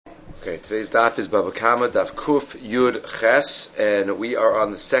Okay, today's daf is Bava Kama, daf Kuf Yud Ches, and we are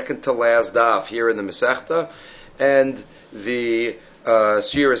on the second to last daf here in the Masechta, and the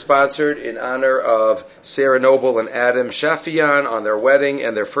shir is sponsored in honor of Sarah Noble and Adam Shafian on their wedding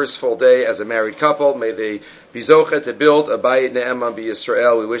and their first full day as a married couple. May they be zoche to build a bayit ne'eman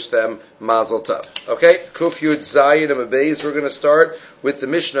b'Yisrael. We wish them mazel tov. Okay, Kuf Yud Zayin and Beis. We're going to start with the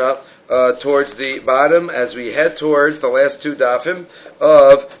Mishnah towards the bottom as we head towards the last two dafim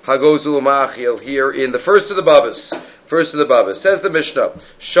of Hagozul Ma'achil here in the first of the Bavas. First of the Bavas. Says the Mishnah,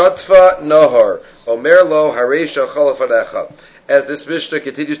 Shatfa Nahar, Omer Lo Haresha Chalafanecha. As this Mishnah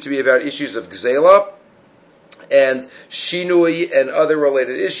continues to be about issues of Gzela and Shinui and other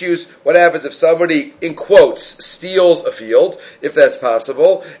related issues, what happens if somebody, in quotes, steals a field, if that's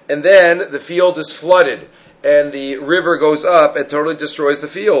possible, and then the field is flooded, and the river goes up and totally destroys the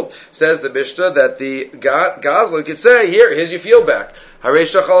field. Says the Mishnah that the Gazlan could say, here's your field back.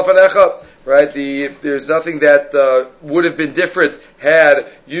 Haresha Chalafanecha. Right? There's nothing that would have been different had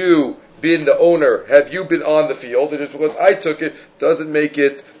you been the owner, have you been on the field, and just because I took it doesn't make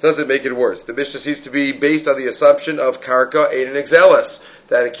it worse. The Mishnah seems to be based on the assumption of karka ein nigzeles,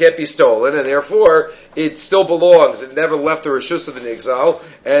 that it can't be stolen, and therefore it still belongs. It never left the reshus of the nigzal,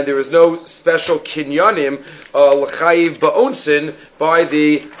 and there is no special kinyanim l'chayiv ba'onsin by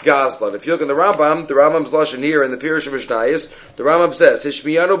the gazlan. If you look in the Rambam's lashon here in the Pirush of Mishnayos, the Rambam says,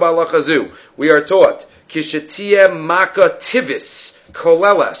 Hishmiyanu ba'lachazu, we are taught, kishetiyeh maka tivis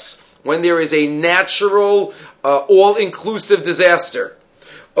koleles, when there is a natural, all-inclusive disaster.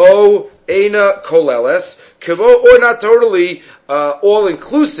 O eina koleles, or not totally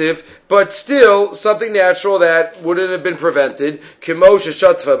all-inclusive, but still something natural that wouldn't have been prevented. Kimo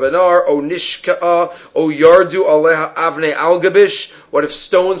sheshatfa benar, o nishka'a, o yardu aleha avne algabish. What if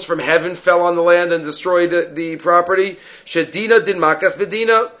stones from heaven fell on the land and destroyed the property? Shedina din makas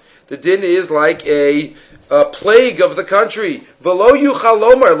medina. The din is like a plague of the country. V'lo yuchal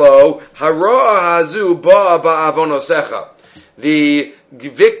lomar lo hara'a hazu ba'a ba'avonosecha. The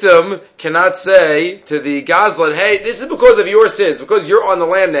victim cannot say to the gazlan, hey, this is because of your sins, because you're on the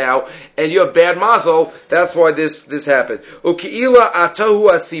land now, and you have bad mazel, that's why this happened. U'ki'ila atahu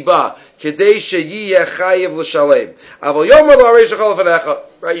asiba, kedei sheyiyeh chayiv l'shalem. Aval yomer lo haresh chol v'necha.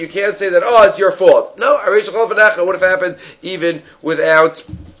 Right, you can't say that, it's your fault. No, haresh chol v'necha would have happened even without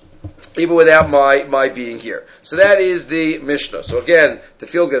my being here. So that is the Mishnah. So again, the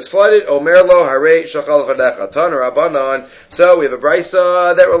field gets flooded. Omer lo harei shachal v'necha. Tan Rabbanan. So we have a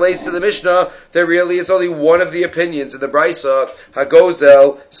brisa that relates to the Mishnah. That really is only one of the opinions in the brisa.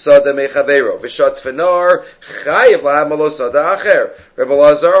 Hagozel sada mechavero v'shat fenar chayiv lahamalo sada acher. Rebbe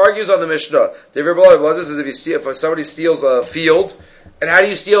Lazar argues on the Mishnah. The Rebbe Lazar says if somebody steals a field, and how do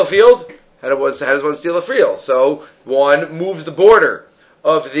you steal a field? How does one steal a field? So one moves the border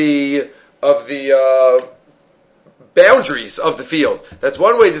of the boundaries of the field. That's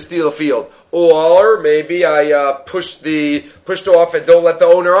one way to steal a field. Or maybe I pushed off and don't let the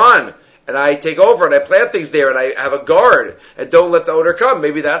owner on, and I take over and I plant things there and I have a guard and don't let the owner come.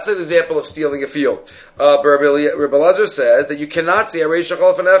 Maybe that's an example of stealing a field. Rebbe Lazar says that you cannot say Haresh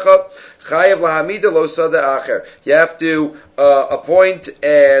shachal v'necha chayav lahamida lo sada acher. You have to appoint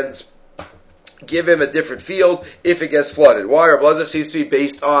and give him a different field if it gets flooded. Why? Rebbe Lazar seems to be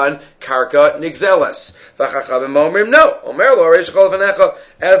based on karka nigzeles. V'chachamim omrim no. Omer lo haresh shachal v'necha,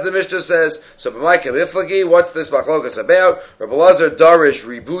 as the Mishnah says. So b'mayka miflagi, what's this machlokas about? Rebbe Lazar darish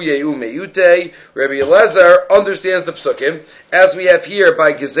ribuye u'meyute. Rebbe Elazar understands the psukim, as we have here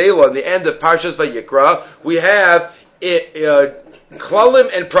by Gezela in the end of Parshas Vayikra. We have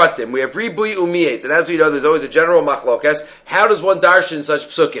Klalim and Pratim. We have Ribui Umiyet. And as we know, there's always a general machlokas. How does one darshan such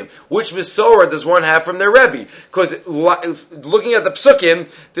psukim? Which Misorah does one have from their Rebbe? Because looking at the psukim,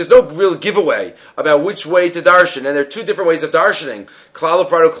 there's no real giveaway about which way to darshan. And there are two different ways of darshaning. Klal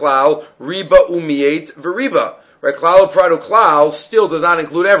Prado Klal, Riba Umiyet, Veriba. Right? Klal Prado Klal still does not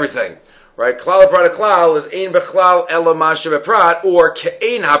include everything. Right? Klal Prado Klal is Ein Bechlal Ela Masha Beprat, or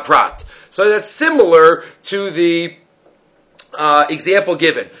Ke'ein HaPrat. So that's similar to the example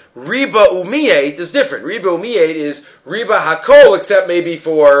given. Riba umiyet is different. Riba umiyet is riba hakol, except maybe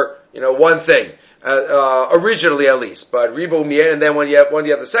for one thing. Originally at least, but riba umiyet, and then when you have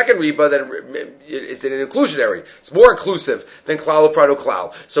the second riba, then it's an inclusionary. It's more inclusive than klal prado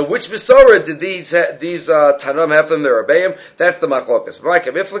klal. So which Misora did these Tanam have from their Rebbeim? That's the machlokas.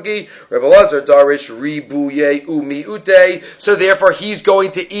 V'mayka miflagi, Rebbe Lazar darish ribuye umiute. So therefore, he's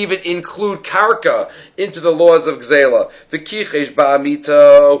going to even include karka into the laws of Gzela. The kichesh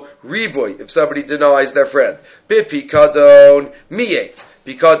ba'amito ribuy, if somebody denies their friend. Bipikadon miyet.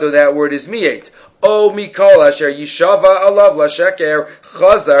 Pikadon, that word is miyet. O mikol asher yishava alav lasheker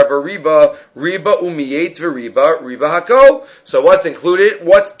chazar v'riba umiyet v'riba hako. So what's included?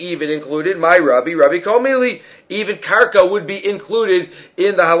 What's even included? My Rabbi Kol Mili. Even karka would be included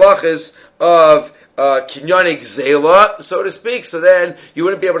in the halachas of kinyanik zela, so to speak. So then you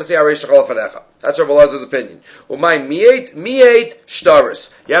wouldn't be able to say Areish Shachal Fanecha. That's Rabbi Elazar's opinion. Umay mi'et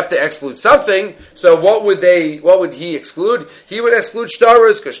shtaris. You have to exclude something. So what would he exclude? He would exclude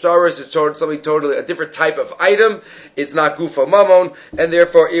shtaris, because shtaris is something totally, a different type of item. It's not gufa mamon, and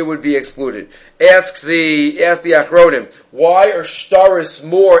therefore it would be excluded. Ask the Achronim, why are shtaris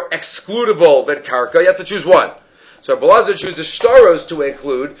more excludable than karka? You have to choose one. So Belazar chooses shtaros to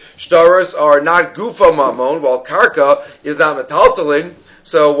include. Shtaros are not gufa mamon, while karka is not metaltalin.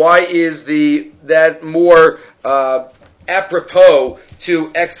 So why is that more apropos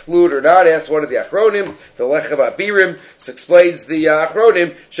to exclude or not? Ask one of the Achronim, the Lechem Abirim. This explains the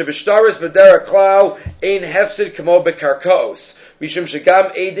Achronim. Shebishtaris b'dera klau ein hefsid kamo bekarkaos. Mishum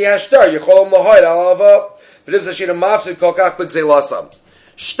shegam eidei hashtar yicholom lahoyd alava v'dim sashina mafsid kol kach b'gzeilasam.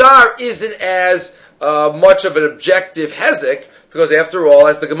 Shtar isn't as much of an objective hezek, because after all,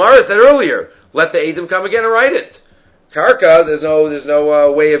 as the Gemara said earlier, let the Eidim come again and write it. Karka, there's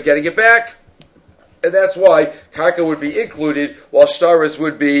no way of getting it back, and that's why karka would be included, while shtaris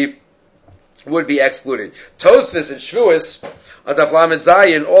would be excluded. Tosfos and Shvuas on Daf Lamed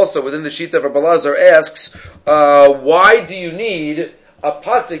Zayin, also within the Shita of Belazar, asks, why do you need a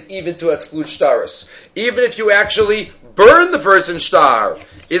pasuk even to exclude shtaris? Even if you actually burn the person's shtar,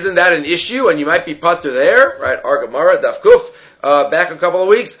 isn't that an issue? And you might be pater there, right? Ar Gemara, Daf Kuf, back a couple of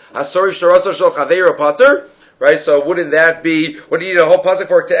weeks. Hasori shtarasa shel chaveiro pater. Right, so wouldn't that be, what do you need a whole pasuk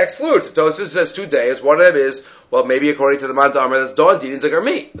for it to exclude? So Tosfos says 2 days. One of them is, well, maybe according to the Mount Amar, that's Don Didin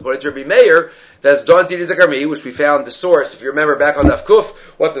Zagarmi. According to Rabbi Meir, that's Don Didin Zagarmi, which we found the source. If you remember back on Daf Kuf,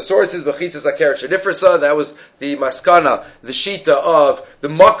 what the source is, Bechitzas Akeret Shedifrasa, that was the Maskana, the Shita of, the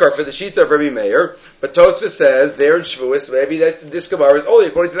Makar for the Shita of Rabbi Meir. But Tosfos says, there in Shavuos, maybe that this Gemara is only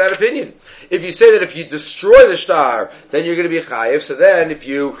according to that opinion. If you say that if you destroy the shtar, then you're going to be chayiv, so then if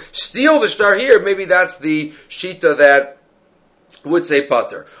you steal the shtar here, maybe that's the Shita that would say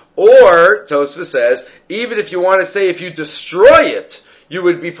pater. Or, Tosfos says, even if you want to say if you destroy it, you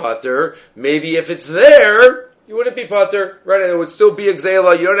would be pater, maybe if it's there, you wouldn't be pater, right? And it would still be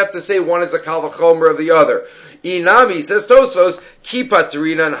exela. You don't have to say one is a kal v'chomer of the other. Inami, says Tosfos, ki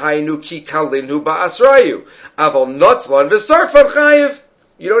paterinan hainu ki kalinu ba'asrayu. Aval notzlan v'sarfan chayiv.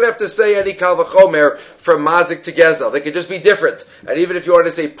 You don't have to say any kal v'chomer from mazik to gezel. They could just be different. And even if you want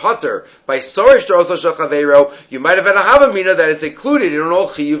to say pater by sorish droso shel chaveiro, you might have had a havamina that it's included in an ol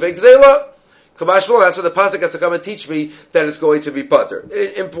chiyuv exela. Kamashmo, that's what the pasuk has to come and teach me that it's going to be pater.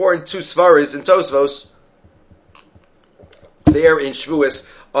 Important 2 svaris in Tosfos there in Shvuas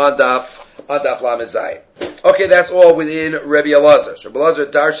on Daf Lamed Zayin. Okay, that's all within Rabbi Elazar. So Rabbi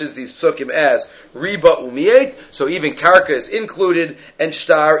Elazar darshes these psukim as riba umiet, so even karka is included and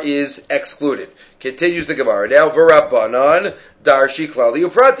shtar is excluded. Continues the Gemara. Now, v'rabbanan darshi klali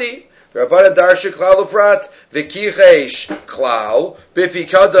uprati. V'rabbanan darshi klal uprat, v'kichesh klal,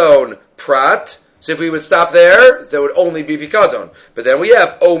 b'pikadon prat. So if we would stop there, there would only be pikadon. But then we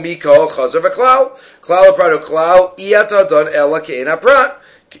have o mikol chazer v'klal. Klal uprat klal, iyatadon ela ke'ena prat.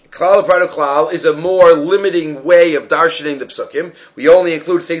 Klal Prado Klal is a more limiting way of darshaning the psukim. We only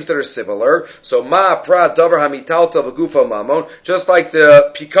include things that are similar. So Ma Prat Davar Hamitalta V'Gufa Mamon, just like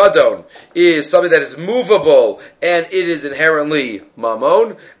the Pikadon is something that is movable and it is inherently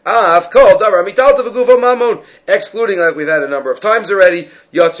Mamon. Av Kol Davar Hamitalta V'Gufa Mamon, excluding, like we've had a number of times already,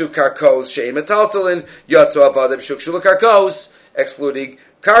 Yatsu Karkos Shein Metaltalin, Yatsu Avadim Shukshula Karkos, excluding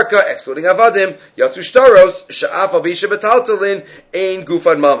karka, excluding avadim, yatsu shtaros, sha'af abisha betaltalin, ein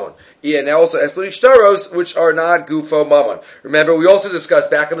gufan mamon. And also excluding shtaros, which are not gufo mamon. Remember, we also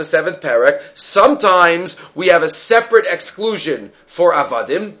discussed back in the 7th parak, sometimes we have a separate exclusion for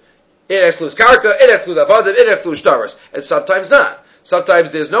avadim. It excludes karka, it excludes avadim, it excludes shtaros. And sometimes not.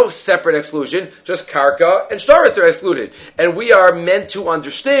 Sometimes there's no separate exclusion, just karka and shtaris are excluded. And we are meant to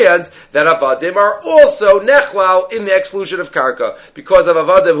understand that avadim are also nechlal in the exclusion of karka, because of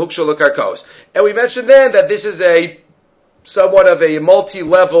avadim hukshul karkos. And we mentioned then that this is a somewhat of a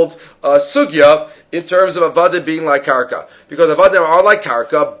multi-leveled sugya in terms of avadim being like karka. Because avadim are like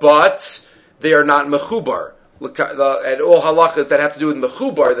karka, but they are not mechubar. And all halachas that have to do with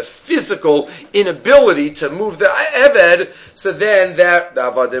mechubar, the physical inability to move the eved, so then that the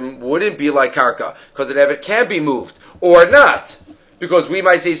avadim wouldn't be like karka, because an eved can be moved, or not. because we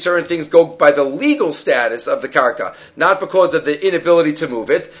might say certain things go by the legal status of the karka, not because of the inability to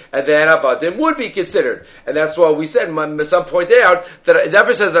move it, and then avadim would be considered. And that's why we said, some point out, that it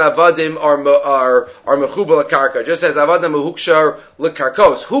never says that avadim are mechubal karka. It just says avadim mehukshar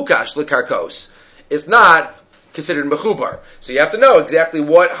lekarkos, hukash lekarkos. It's not considered mechubar. So you have to know exactly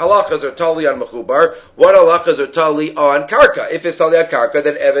what halachas are tali on mechubar, what halachas are tali on karka. If it's tali on karka,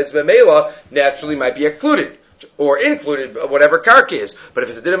 then evetz b'meila naturally might be excluded, or included, whatever karka is. But if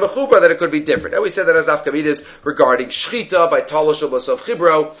it's a din of mechubar, then it could be different. And we said that as nafkamidas regarding shchita by talosh of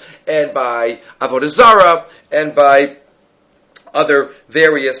chibro, and by avodah zara, and by other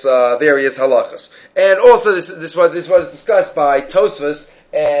various halachas. And also this was discussed by Tosfos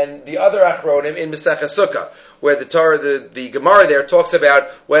and the other achronim in Masechah Sukkah, where the Torah, the Gemara there talks about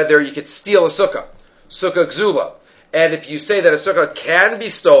whether you could steal a sukkah gzula. And if you say that a sukkah can be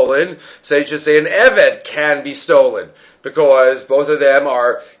stolen, so you should say an eved can be stolen, because both of them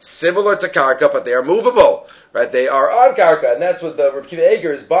are similar to karka, but they are movable, right? They are on karka, and that's what the Reb Kiva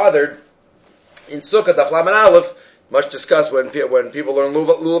Eger is bothered in Sukkah Daf Lamed Aleph, much discussed when people learn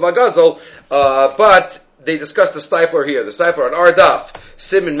Lulav Agazel, but they discuss the stipler here. The stipler on our daf,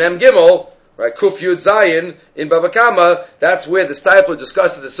 Simin Mem Gimel, right, Kuf Yud Zayin in Bava Kama, that's where the stipler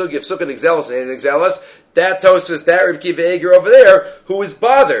discusses the sugi of Sukkah Nixelis and Nixelis. That Tosfos, that Reb Kiva Eger over there, who is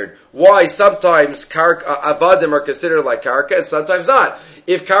bothered why sometimes avadim are considered like karka and sometimes not.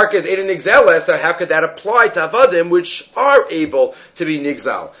 If karka is Eidim Nixelis, so how could that apply to avadim which are able to be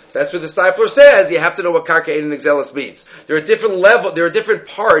nixal? That's what the stipler says. You have to know what karka Eidim Nixelis means. There are different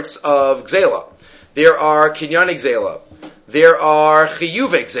parts of gzela. There are kinyanik gzela. There are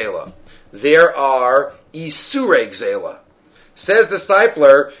chiyuvek gzela. There are isurek gzela. Says the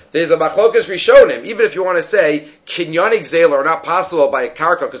stipler, there's a machlokas rishonim. Even if you want to say kinyanik gzela are not possible by a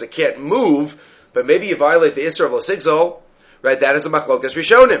karka because it can't move, but maybe you violate the isra of losigzol, right? That is a machlokas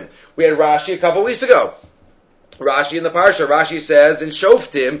rishonim. We had Rashi a couple weeks ago. Rashi in the parsha, Rashi says in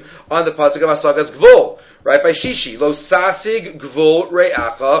Shoftim on the pasuk of Asagas Gvul, right, by Shishi, Lo sasig Gvul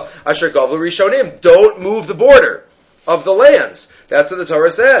re'acha asher gavlu rishonim. Don't move the border of the lands. That's what the Torah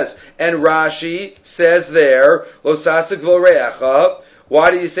says. And Rashi says there, Lo sasig Gvul re'acha.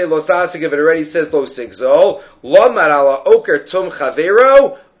 Why do you say Lo sasig if it already says Lo sigzol? Lo marala oker tum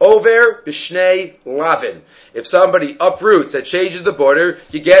chavero over b'shnei lavin. If somebody uproots and changes the border,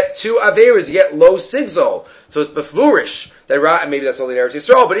 you get two averas, you get Lo sigzol. So it's beflurish that maybe that's only in Eretz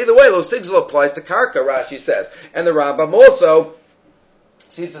Yisrael, but either way, Lo sigzol applies to karka. Rashi says, and the Rambam also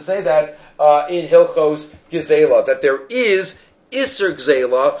seems to say that in Hilchos Gezela that there is Isser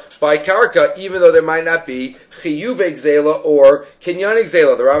Gzela by karka, even though there might not be Chiyuve Gzela or Kinyanik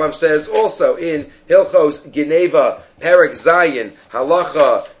Gzela. The Rambam says also in Hilchos Geneva Perek Zayin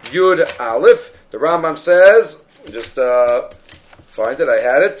Halacha Yud Aleph. The Rambam says, just find it, I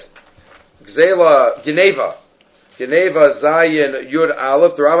had it. Gzela Geneva Zayin Yud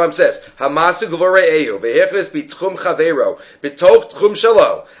Aleph. The Rambam says, Hamasu Gvore'eu Vehechnes Bitchum Chavero B'tok Tchum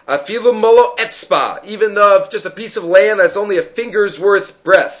Shalo Afilu Molo Etzpa, even though just a piece of land that's only a finger's worth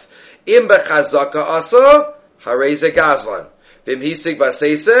breadth. Im Bechazaka Asa Hareze Gazlan Vim Hisig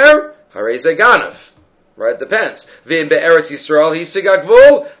Baseser Hareze Ganav. Right, depends. Vim be'eretz Yisrael hisig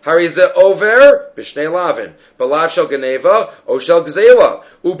agvul harize over b'shnei lavin b'lav shel geneva o shel gzela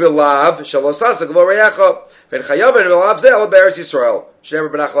u'b'lav shel osasa gvoreyacha v'en chayaven b'lav zel be'eretz Yisrael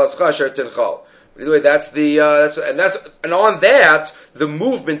shnever b'nachal ascha asher tinchal. Anyway, and on that the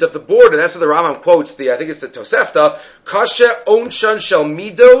movement of the border. That's what the Rambam quotes. I think it's the Tosefta. Kashe onshan shel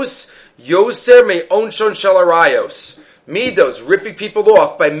midos yoser me onshan shel arayos. Midos, ripping people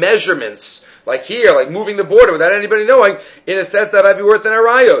off by measurements. Like here, like moving the border without anybody knowing, in a sense that might be worth an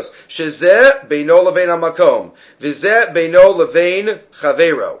arayos. Shezeh beino levein hamakom, v'zeh beino levein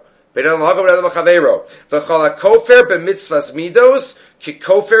chavero, beino l'makom v'adam chavero. V'chol hakofer b'mitzvas midos ki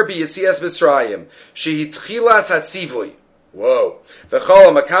kofer b'yitzias mitzrayim shehitchilas hatzivui. Whoa.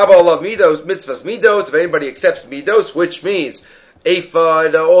 V'chol hamakabel olav midos mitzvas midos. If anybody accepts midos, which means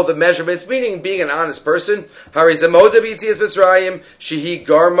Ephod, all the measurements, meaning being an honest person. Harizamoda b'yitzias Mitzrayim, shehi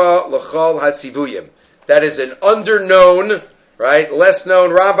garma l'chol hatzivuyim. That is an underknown, right, less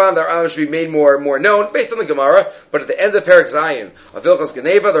known Rambam. The Rambam should be made more known based on the Gemara. But at the end of Perek Zayin of Hilchos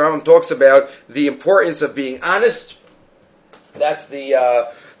Geneva, the Rambam talks about the importance of being honest. That's the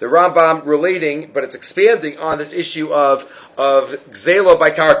Rambam relating, but it's expanding on this issue of Gzela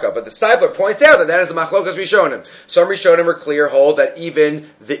by Karka. But the Stipler points out that is a Machlokas Rishonim. Some Rishonim are clear, hold that even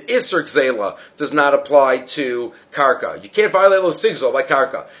the Isser Gzela does not apply to Karka. You can't violate Lo Sigzol by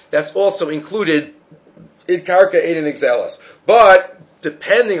Karka. That's also included in Karka Eidim Gzelas. But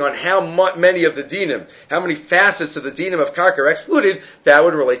depending on how many of the dinim, how many facets of the dinim of karka are excluded, that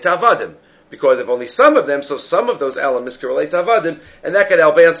would relate to avadim. Because if only some of them, so some of those elements can relate to avadim, and that can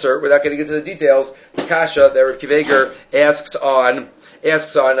help answer, without getting into the details, the kasha that Reb Kiveger asks on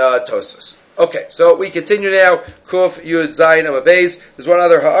Tosfos. Okay, so we continue now. Kuf Yud Zayin Amabez. There's one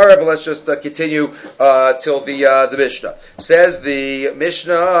other ha'ara, but let's just continue till the Mishnah. Says the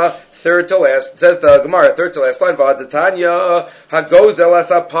Mishnah, third to last. Says the Gemara, third to last line. V'adatanya hagozel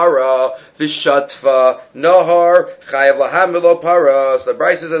asapara v'shatva nahar chayav lahamilo para. So the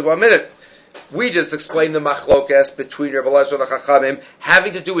Bryce says, 1 minute. We just explained the machlokas between Rebbe Elazar and the Chachamim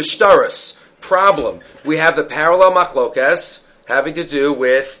having to do with shtaros. Problem. We have the parallel machlokas having to do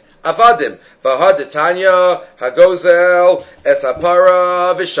with avadim. V'hadatanya hagozel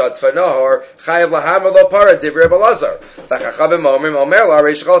esapara v'shatva nahar chayav lahamer lo para divrei Rebbe Elazar. The Chachamim omrim omer la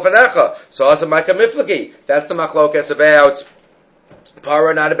reish chal fanecha. So also ma'ka miflagi. That's the machlokas about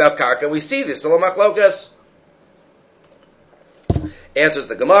para, not about karka. We see this still a machlokas. Answers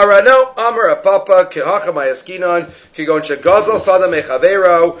the Gemara, no, Amar Apapa, Kihacha Mayaskinon, Kigon Shagazel Sada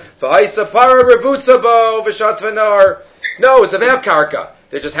Mechavero, V'haisa Para Revutzabo, V'shatvanar. No, it's about karka.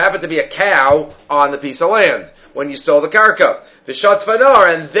 There just happened to be a cow on the piece of land when you stole the karka.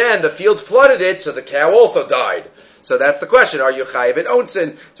 V'shatvanar, and then the field flooded it, so the cow also died. So that's the question. Are you chayiv in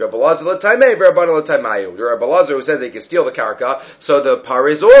onsin? Rabbi Elazar l'taimei, Rabbi l'taimayu. Rabbi Elazar who says they can steal the karka, so the par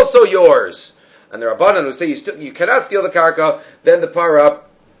is also yours. And the Rabbanan who say you cannot steal the karka, then the para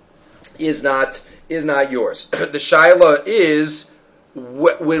is not yours. The shaila is,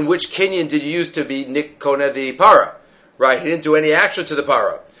 when which kinyan did you use to be Nik Kona the para? Right, he didn't do any action to the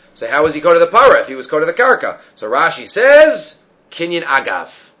para. So how was he Kona the para if he was Kona the karka? So Rashi says, kinyan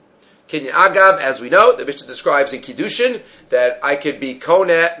agav. Kinyan agav, as we know, the Mishnah describes in Kiddushin that I could be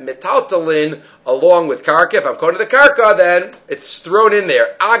Kona metaltalin along with karka. If I'm Kona the karka, then it's thrown in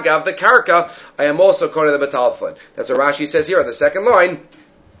there. Agav the karka, I am also Kona the metaltalin. That's what Rashi says here on the second line.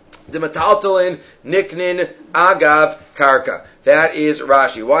 The metaltalin niknin agav karka. That is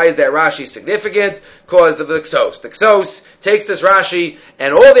Rashi. Why is that Rashi significant? Because of the Ksos. The Ksos takes this Rashi,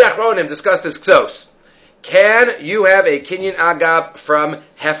 and all the Achronim discuss this Ksos. Can you have a kinyan agav from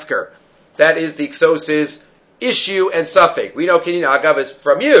hefker? That is the Ksos's issue and suffix. We know kinyan agav is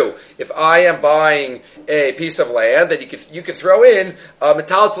from you. If I am buying a piece of land, then you could throw in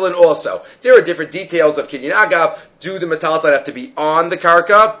metaltalin also. There are different details of kinyan agav. Do the metaltalin have to be on the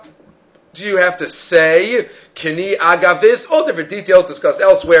karka? Do you have to say kini agav this? All different details discussed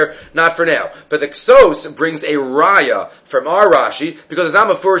elsewhere, not for now. But the Ksos brings a raya from our Rashi because it's not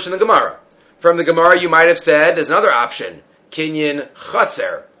mafurish in the Gemara. From the Gemara, you might have said there's another option, kinyan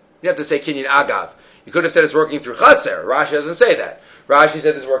chatzer. You have to say kinyan agav. You could have said it's working through chatzer. Rashi doesn't say that. Rashi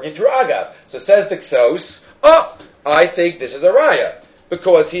says it's working through agav. So says the Ksos, I think this is a raya.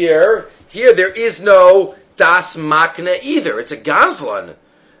 Because here there is no das makna either. It's a gazlan.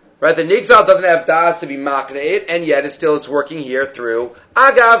 Right? The nigzal doesn't have das to be makna it, and yet it's working here through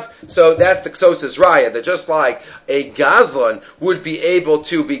agav. So that's the Ksos's raya, that just like a gazlan would be able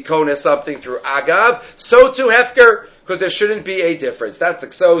to be kona something through agav, so too hefker, because there shouldn't be a difference. That's the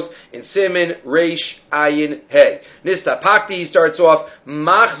Ksos in Simin, Reish, Ayin, Hey. Nista Pakti, he starts off,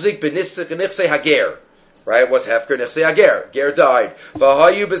 Machzik b'nichse hager. Right? What's hefker? Nichse hager. Ger died.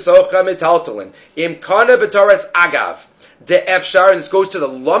 V'hayu b'socha metaltalin. Im kana b'toras agav. De efshar, and this goes to the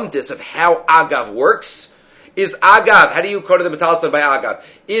lumdis of how agav works. Is agav, how do you quote the metaltalin by agav?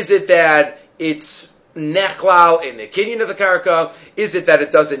 Is it that it's nechlal in the kinyan of the karka? Is it that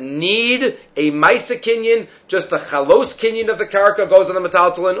it doesn't need a maisa kinyan? Just the chalos kinyan of the karka goes on the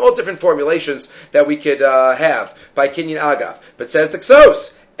metaltalin? All different formulations that we could have by kinyan agav. But says the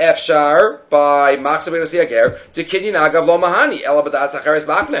Ksos, efshar by machzor b'nasi hager to kinyan agav lo mahani ela b'das acharis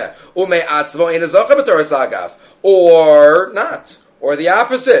makneh ume atzvo ein azocha b'toras agav. Or not. Or the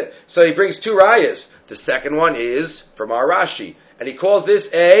opposite. So he brings two rayas. The second one is from our Rashi. And he calls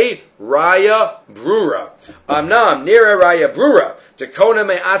this a raya brura. Amnam, nira raya brura. Tekona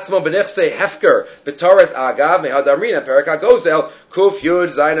me atzmo b'nichse hefker b'toras agav mehadamrina perak hagozel kuf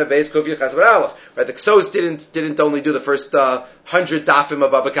yud zayna beis kuf yud ches aleph. Right, the Ksos didn't only do the first 100 dafim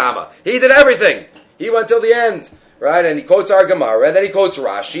of Bava Kama. He did everything. He went till the end. Right, and he quotes our Gemara, and then he quotes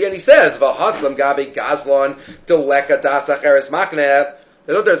Rashi, and he says, "V'haslam gabi gazlon deleka das acheres makneh."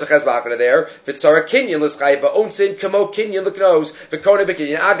 There's a ches makneh there. V'tzara kinyan l'schay ba'onsin kamo kinyan l'knos v'kona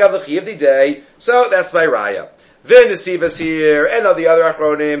b'kinyan agav l'chiyav didei. So that's my raya. Then the Sivas here, and all the other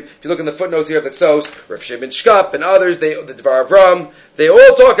achronim. If you look in the footnotes here of the Ksos, Rav Shimon Shkap and others, the Dvar Avram, they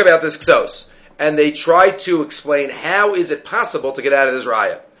all talk about this Ksos, and they try to explain how is it possible to get out of this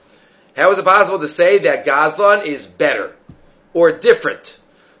raya. How is it possible to say that Gazlan is better? or different.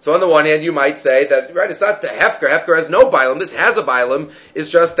 So on the one hand, you might say that, right, it's not the Hefker. Hefker has no Bailam. This has a Bailam.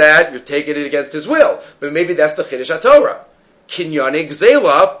 It's just that you're taking it against his will. But maybe that's the Chiddush HaTorah. Kinyanik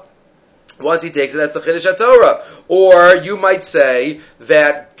Zela, once he takes it, that's the Chiddush HaTorah. Or you might say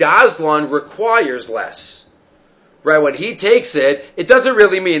that Gazlan requires less. Right, when he takes it, it doesn't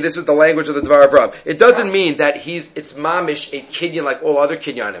really mean, this is the language of the Dvar Avram, it doesn't mean that it's mamish a kinyan like all other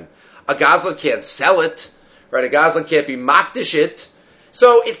kinyanim. A Gazlan can't sell it, right, a Gazlan can't be makdish it.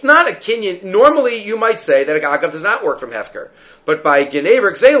 So it's not a kinyan. Normally you might say that a Gagav does not work from Hefker. But by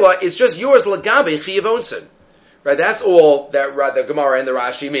Genever Gzela, it's just yours Lagabe Chiyav Onsen. Right, that's all that the Gemara and the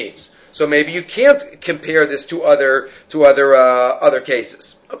Rashi means. So maybe you can't compare this to other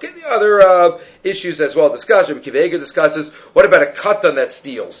cases. Okay, the other issues as well discussed. Rabbi Kivega discusses, what about a katan that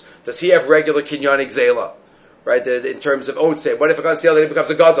steals? Does he have regular kinyanik zela? Right, in terms of onse. What if a katan steals and he becomes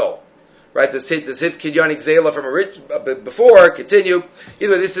a gadol? Right, does hit kinyanik zela from a rich before? Continue.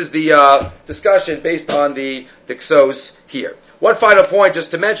 Either way, this is the discussion based on the ksos here. One final point,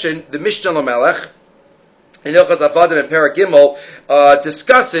 just to mention, the Mishnah Lamelech in Ilchas Avadim and Perek Gimel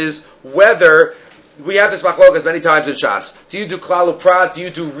discusses whether we have this machlokas many times in Shas. Do you do klal uprat? Do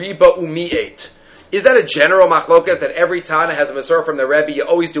you do riba umi'et? Is that a general machlokas that every Tana has a Masorah from the Rebbe? You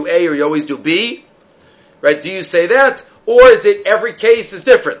always do A or you always do B? Right? Do you say that, or is it every case is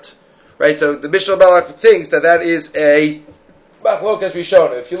different? Right? So the Mishnah Melech thinks that is a machlokas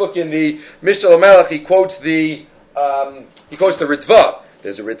Rishona. If you look in the Mishnah Melech, he quotes the Ritva.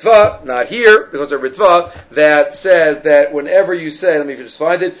 There's a Ritva, not here, because a Ritva that says that whenever you say, let me just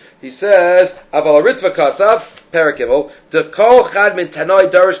find it, he says, Aval Ritva Kasav, Parakibel, the Kol Chad Min Tanoi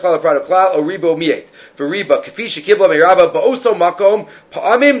Darish Klal Prado Klal, O Ribo Miet. For Riba, Kafish Kibla Meiraba, Ba'oso Makom,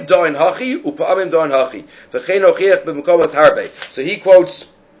 Pa'amim Doin Hachi, Upa'amim Doin Hachi. V'chein Ochiach B'Makomas Harbe. So he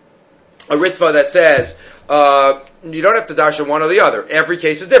quotes a Ritva that says, you don't have to darshan one or the other. Every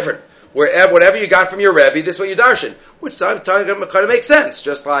case is different. Whatever you got from your Rebbe, this is what you darshan. Which sometimes kind of makes sense.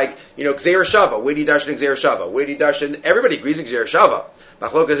 Just like, Gzeir Shava. Where do you darshan Gzeir Shava? Where do you darshan? Everybody agrees in Gzeir Shava.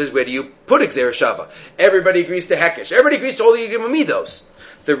 Machlokas is, where do you put Gzeir Shava? Everybody agrees to Hekesh. Everybody agrees to all the Yigim Amidos.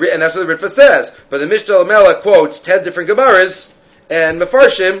 And that's what the Ritva says. But the Mishnah Lamela quotes 10 different Gemaras, and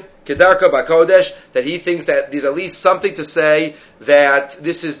Mefarshim, Kedarka Bakodesh, that he thinks that there's at least something to say that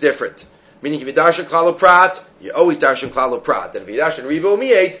this is different. Meaning, if you darshan Klal Prat, you always darshan Klal Prat. And if you darshan Ribo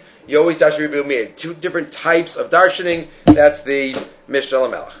Mi'et, you always darshan Ribo Mi'et. Two different types of darshaning. That's the Mishnah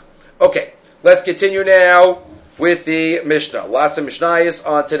Lamelech. Okay, let's continue now with the Mishnah. Lots of Mishnayos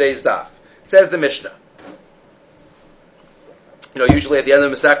on today's daf. Says the Mishnah. Usually at the end of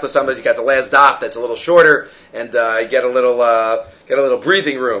the Masechta, sometimes you got the last daf that's a little shorter, and you get a little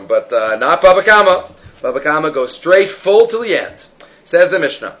breathing room. But not Bava Kama. Bava Kama goes straight full to the end. Says the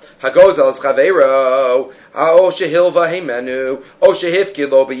Mishnah, Hagoz al Chaveiro, O Shehilva Hemenu, O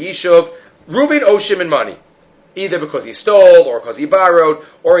Shehifkilo B'Yishuv, Reuben Oshim in money. Either because he stole, or because he borrowed,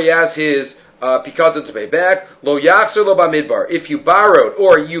 or he has his pikadon to pay back. Lo Yachzer Lo Bamidbar. If you borrowed,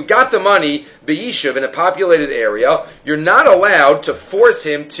 or you got the money, B'Yishuv, in a populated area, you're not allowed to force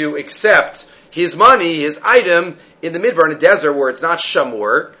him to accept his money, his item, in the Midbar, in the desert, where it's not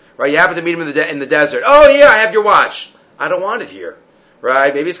Shamur. Right? You happen to meet him in the desert. Oh yeah, I have your watch. I don't want it here.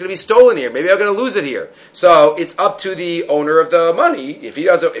 Right? Maybe it's going to be stolen here. Maybe I'm going to lose it here. So it's up to the owner of the money. If he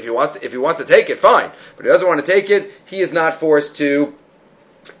wants to take it, fine. But if he doesn't want to take it, he is not forced to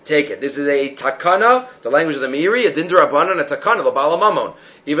take it. This is a takana, the language of the Meiri, a dindra abanan, a takana, the bala mamon.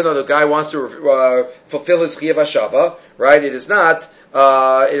 Even though the guy wants to fulfill his chiyuv hashava, right? It is not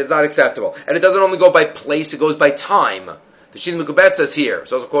acceptable. And it doesn't only go by place; it goes by time. The Shin Mekubet says here,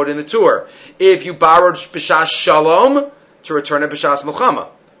 it's also quoted in the Tur, if you borrowed b'shas shalom, to return it b'shas milchama,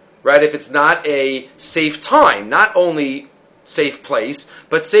 right? If it's not a safe time, not only safe place,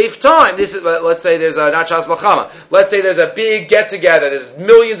 but safe time. This is, let's say there's not shas milchama. Let's say there's a big get together. There's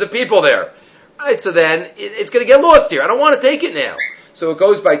millions of people there, right? So then it's going to get lost here. I don't want to take it now. So it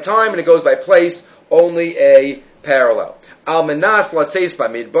goes by time and it goes by place. Only a parallel. Al menas l'seis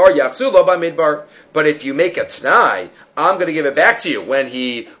b'midbar yafsu lo b'midbar. But if you make a t'nai, I'm going to give it back to you when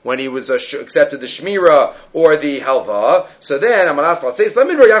he was accepted the shmira or the halva. So then I'm going to ask l'seis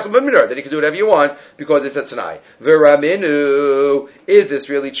b'midbar yafsu b'midbar. Then you can do whatever you want because it's a t'nai. V'raminu, is this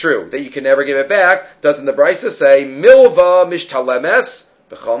really true that you can never give it back? Doesn't the Brisa say milva mishtalemes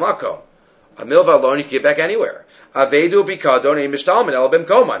b'chol makom? A milva alone you can give back anywhere. Avedu bikadon and mishtalman el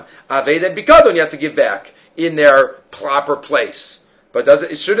b'mkoman. Aved and bikadon you have to give back in their proper place. But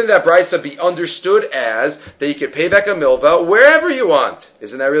shouldn't that brisa be understood as that you can pay back a milva wherever you want?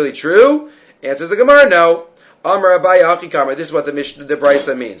 Isn't that really true? Answers the Gemara, no. Amar Abaye Haki Kamar. This is what the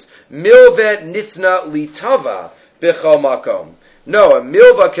brisa means. Milvet nitzna litava b'chol makom. No, a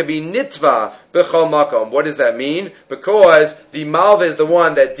milva can be nitva b'chol makom. What does that mean? Because the malva is the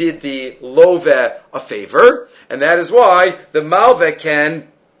one that did the love a favor, and that is why the malva can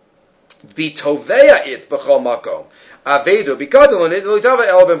be toveya it b'chol makom. Avedu bikadon l'itava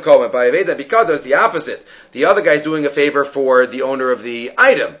el b'mkom. By aveda bikadon is the opposite. The other guy's doing a favor for the owner of the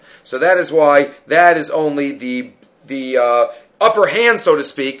item. So that is why that is only the upper hand, so to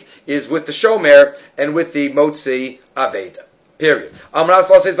speak, is with the shomer and with the motzi aveda. Period. Almanas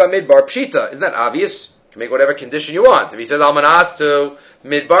law says by midbar pshita. Isn't that obvious? You can make whatever condition you want. If he says almanas to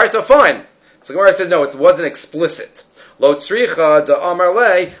midbar, so fine. So Gemara says no, it wasn't explicit. Lo tzricha da amar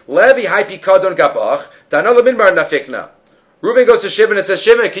le levi hai pikadon gabach dana le midbar nafikna. Reuben goes to Shimon and says,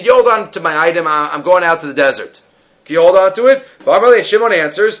 Shimon, can you hold on to my item? I'm going out to the desert. Can you hold on to it? V'amar le, Shimon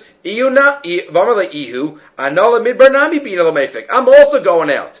answers, v'amar le ihu ana le midbar nami bina le mefik. I'm also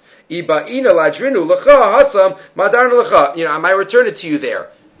going out. You know, I might return it to you there.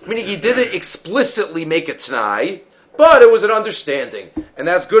 Meaning he didn't explicitly make it t'nai, but it was an understanding. And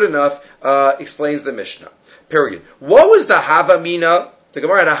that's good enough, explains the Mishnah. Period. What was the havamina? The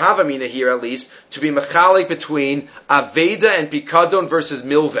Gemara had a havamina here at least, to be mechalik between aveda and pikadon versus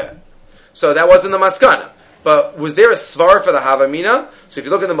milveh. So that wasn't the maskana. But was there a svar for the havamina? So if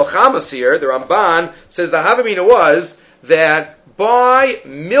you look at the Mechamas here, the Ramban says the havamina was that by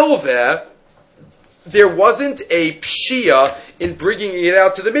milveh, there wasn't a pshia in bringing it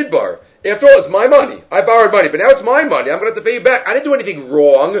out to the midbar. After all, it's my money. I borrowed money, but now it's my money. I'm going to have to pay you back. I didn't do anything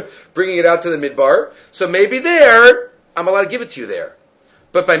wrong bringing it out to the midbar. So maybe there, I'm allowed to give it to you there.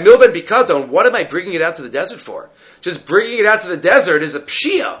 But by milveh and bikadon, what am I bringing it out to the desert for? Just bringing it out to the desert is a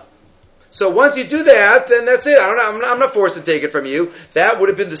pshia. So once you do that, then that's it. I'm not forced to take it from you. That would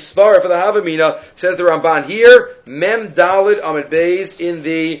have been the svara for the havamina, says the Ramban here. Mem dalid amid beis in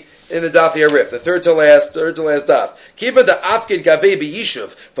the daf yarif, the third to last daf. Kiba the afkid gabe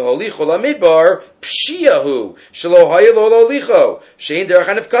biyishuv v'holicho lamidbar pshiyahu shelo hayelo lolicho shein derech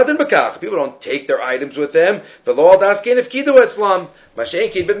hanifkaden bekach. People don't take their items with them. V'lo al daskein ifkidu etzlam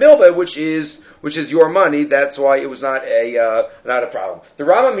mashein kid b'milveh, which is your money. That's why it was not a problem. The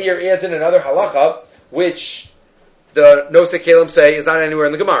Rambam here adds in another halacha, which the Nosei Kalim say is not anywhere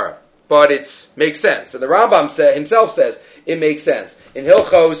in the Gemara, but it makes sense. And the Rambam himself says it makes sense. In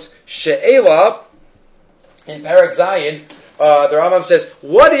Hilchos She'ela, in Parak Zayin, the Rambam says,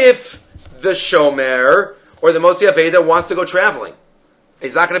 what if the Shomer or the Motzi Aveda wants to go traveling?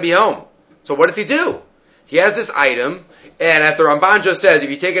 He's not going to be home. So what does he do? He has this item, and as the Ramban just says, if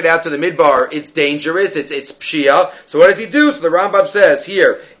you take it out to the midbar, it's dangerous, it's pshia. So what does he do? So the Rambam says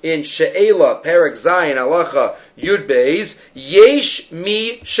here, in She'ela, Parak Zayin, Halacha, Yud Beis, Yesh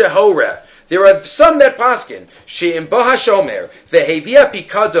mi shehoreh. There are some that paskin she'im baha shomer vehevia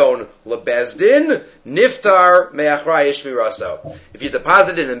pikadon lebezdin niftar me'achrayish miraso. If you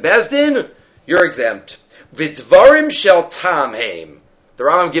deposit it in bezdin, you're exempt. Vidvarim shel tamheim. The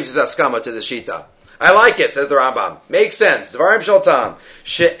Rambam gives his askama to the shita. I like it, says the Rambam. Makes sense. Dvarim shel tam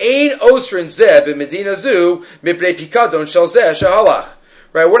she'ein osrin zeh b'medina zu mipnei pikadon shel zeh shehalach.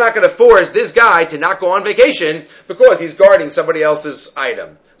 Right, we're not going to force this guy to not go on vacation because he's guarding somebody else's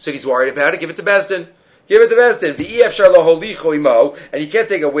item. So if he's worried about it, give it to Bezdin. Give it to Bezdin. V'ef shar lo holicho imo, and he can't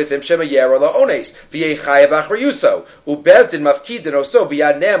take it with him. Shema yera lo ones. V'yei chayav achrayuso. Ubezdin mafkidin oso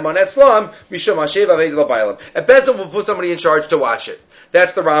b'yad ne'eman etzlam mishum hashev aved lo bailam. And Bezdin will put somebody in charge to watch it.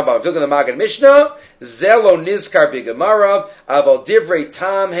 That's the Rambam. If you look at the Magen Mishnah, zelo nizkar b'gemara aval divrei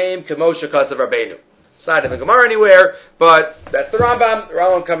tam heim k'moshe kasav rabbeinu. It's not in the Gemara anywhere, but that's the Rambam. The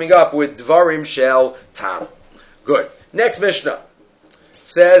Rambam coming up with Dvarim Shel Tam. Good. Next Mishnah.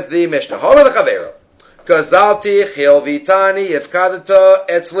 Says the Mishnah. Homer the Chavero. Gazalti chil vitani ifkadata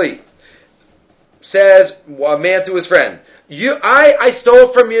etzli. Says a man to his friend. I stole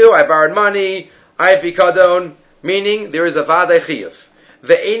from you, I borrowed money, I have bikadon, meaning there is a vadei chiyuv.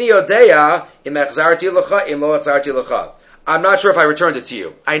 Ve'eni odeya im echzarti lecha im lo echzarti lecha. I'm not sure if I returned it to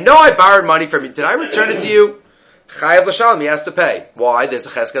you. I know I borrowed money from you. Did I return it to you? Chayav l'shalom, he has to pay. Why? There's a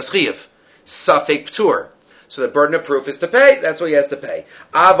cheskas chiyav. Safek p'tur. So the burden of proof is to pay. That's what he has to pay.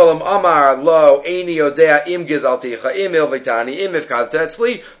 Avalam amar lo eini odea im gizalticha im ilvitani im ifkadta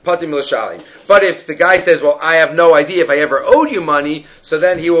etzli patim l'shalim. But if the guy says, well, I have no idea if I ever owed you money, so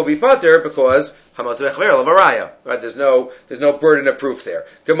then he will be pater because right? There's no burden of proof there.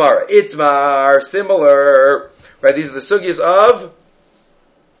 Gemara itmar similar. Right, these are the sugyas of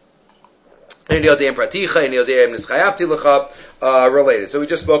related. So we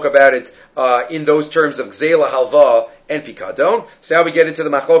just spoke about it in those terms of gzela, halva, and pikadon. So now we get into the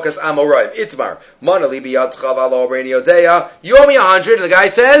machlokas amoraim. Itmar manali biyadcha v'alo reini odeya. You owe me 100, and the guy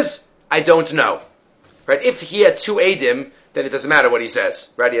says, I don't know. Right? If he had 2 Eidim, then it doesn't matter what he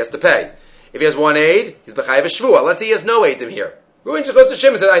says. Right? He has to pay. If he has 1 Eid, he's the Chayav Shvuah. Let's say he has no Eidim here. Reuven just goes to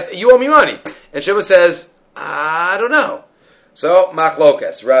Shimon and says, you owe me money. And Shimon says, I don't know. So,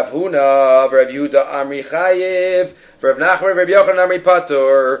 Machlokas. Rav Huna, Rav Yehuda, Amri Chayiv, Rav Nachman, Rav Yochanan, Amri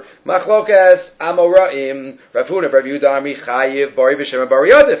Patur, Machlokas, Amoraim, Rav Huna, Rav Yehuda, Amri Chayiv, Bari V'Shem, Bari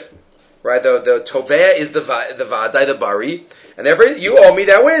Yadif. Right, the Tovea is the Vadai, the Bari, and therefore you owe me,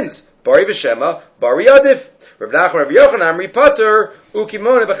 that wins. Bari V'Shema, Bari Yadif. Rav Nachman, Rav Yochanan, Amri Patur,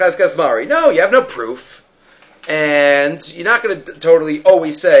 Ukimone B'Chazkas Mari. No, you have no proof. And you're not going to totally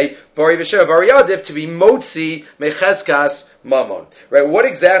always say Bari V'Shema, Bari Yadif to be Motzi Mechazkas Mamon. Right, what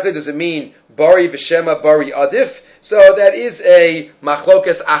exactly does it mean, Bari V'Shema, Bari Yadif? So that is a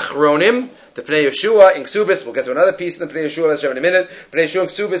Machlokas Achronim. The Pnei Yeshua in Ksubis, we'll get to another piece in the Pnei Yeshua, let's show in a minute. Pnei Yeshua in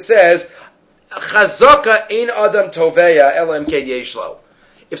Ksubis says, Chazaka ein adam toveya ela imken yeshlo.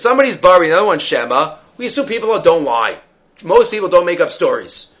 If somebody's bari, another one's Shema, we assume people don't lie. Most people don't make up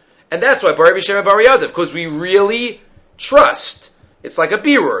stories. And that's why Bari V'Shema Bari Yadav, because we really trust. It's like a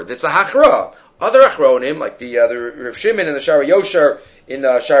birur, it's a hachra. Other achronim, like the Rav Shimon in the Shara Yosher in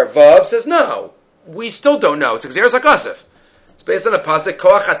Shara Vav, says no. We still don't know. It's Xeris HaKasef. It's based on a pasuk,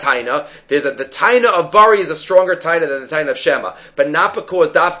 Koach HaTaina. The Taina of Bari is a stronger Taina than the Taina of Shema. But not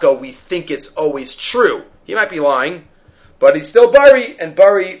because Dafka we think it's always true. He might be lying, but he's still Bari, and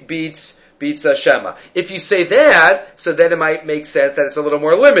Bari beats Shema. If you say that, so then it might make sense that it's a little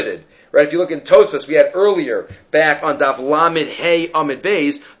more limited. Right? If you look in Tosfos, we had earlier, back on Daf Lamed Hey Amid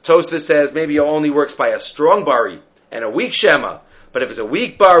Beis, Tosfos says maybe it only works by a strong Bari and a weak Shema. But if it's a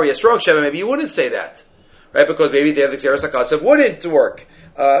weak Bari, a strong Shema, maybe you wouldn't say that. Right, because maybe the Xeris HaKasav wouldn't work.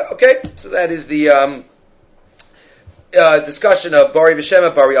 Okay, so that is the discussion of Bari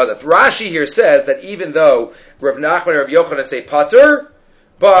V'Shema, Bari Adaf. Rashi here says that even though Rav Nachman and Rav Yochanan say Pater,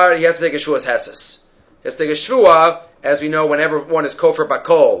 but he has to take a Shvuas Heses. He has to take a Shvuah, as we know, whenever one is Kofar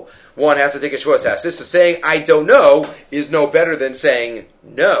Bakol, one has to take a Shvuas Heses. So saying, I don't know, is no better than saying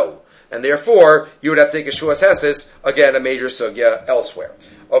no. And therefore, you would have to take a Shvuas Heses, again, a major sugya elsewhere.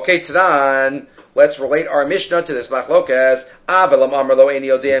 Okay, Tanan. Let's relate our Mishnah to this machlokas. Avalam amar lo eini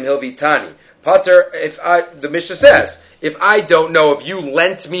yodeim hilvitani. Pater, the Mishnah says, if I don't know if you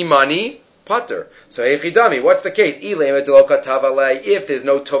lent me money, pater. So hechidami, what's the case? If there's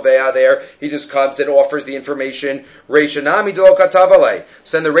no tovea there, he just comes and offers the information. Reisha nami de lo katav alei.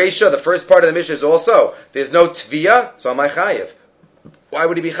 So then the Reisha, the first part of the Mishnah is also, there's no tvia, so am I chayiv? Why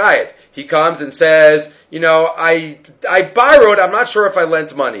would he be chayiv? He comes and says, I borrowed, I'm not sure if I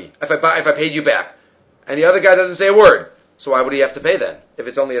lent money, if I paid you back. And the other guy doesn't say a word. So why would he have to pay then, if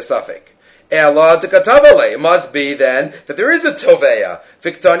it's only a suffix? It must be then that there is a toveya.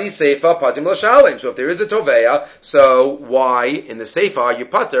 Fiktani seifa patim l'shalim. So if there is a toveya, so why in the seifa are you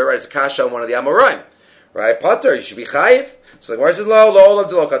pater? Right, it's kasha on one of the amoraim. Right, pater, you should be chayiv. So the Gemara says, lo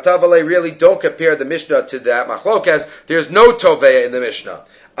katav really don't compare the Mishnah to that machlokas. There's no toveya in the Mishnah.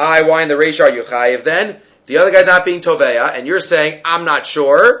 Why in the Reisha are you chayiv then? The other guy not being toveya, and you're saying, I'm not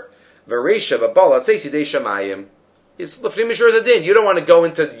sure. V'Reisha v'bala says yidei shamayim. It's l'fnim mishur zadin. You don't want to go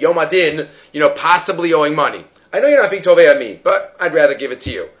into Yom Adin, possibly owing money. I know you're not being toveya me, but I'd rather give it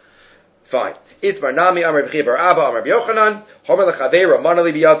to you. Fine. Itmar nami amar b'chi bar Abba amar b'Yochanan homer l'chaveira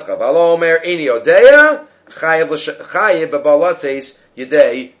manali b'yadcha v'alo omer eini odeya chayiv b'bala says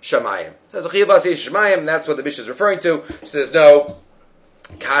yidei shamayim. So chayiv b'bala says shamayim. That's what the Mishnah is referring to. So there's no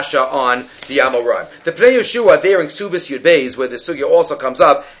kasha on the Amoraim. The Pnei Yeshua there in Ksubis Yud Beis, where the sugya also comes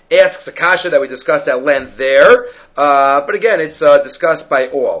up, asks a kasha that we discussed at length there, but again, it's discussed by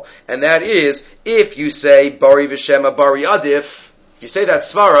all. And that is, if you say Bari V'Shema Bari Adif, if you say that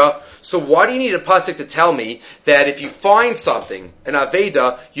svara, so why do you need a pasuk to tell me that if you find something, an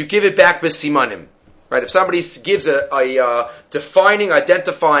Aveda, you give it back with simanim? Right? If somebody gives a defining,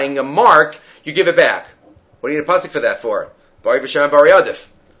 identifying a mark, you give it back. What do you need a pasuk for that for? Bari V'Shem Bari Adif.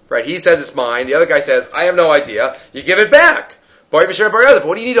 Right? He says it's mine. The other guy says, I have no idea. You give it back. Bari V'Shem Bari Adif.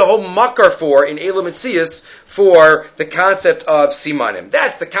 What do you need a whole makar for in Elam Mitzias for the concept of simanim?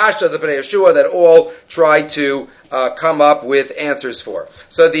 That's the kasha of the Pnei Yeshua that all try to come up with answers for.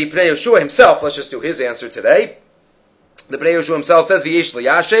 So the Pnei Yeshua himself, let's just do his answer today. The Pnei Yeshua himself says, V'yesh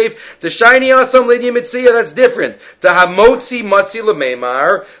liyashev, the shiny asam l'idya mitziyah, that's different. The hamotzi matzi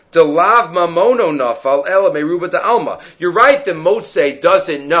l'meimar, the lav mamono nafal ela meruba da alma. You're right, the motze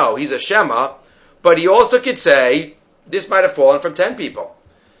doesn't know. He's a shema, but he also could say, this might have fallen from 10 people.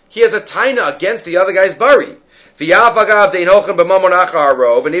 He has a taina against the other guy's bari. And even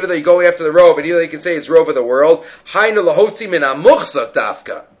though you go after the rove, and even though you can say it's rove of the world,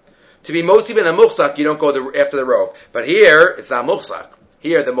 to be motzi min hamuchzak, you don't go after the rove. But here, it's not muchzak.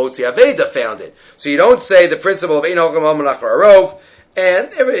 Here, the Motzi Aveda found it. So you don't say the principle of Ein Holchem Almanach Arov, and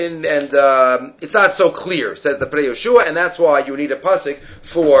it's not so clear, says the Pnei Yehoshua, and that's why you need a pasuk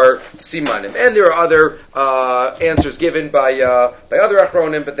for simanim. And there are other answers given by other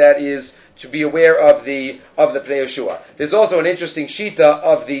achronim, but that is to be aware of the Pnei Yehoshua. There's also an interesting shita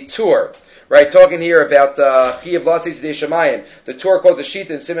of the Tur, right? Talking here about Chiyav Latsis Dei Shemayim. The Tur calls the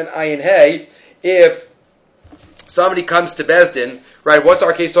shita in Siman Ayin Hey. If somebody comes to Bezdin, right? What's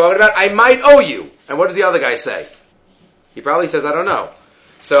our case talking about? I might owe you. And what does the other guy say? He probably says, I don't know.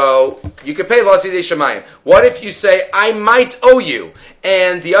 So, you could pay Latsis Dei Shemayim. What if you say, I might owe you?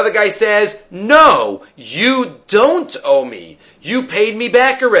 And the other guy says, no, you don't owe me. You paid me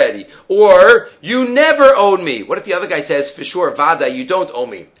back already. Or, you never owed me. What if the other guy says, for sure, Vada, you don't owe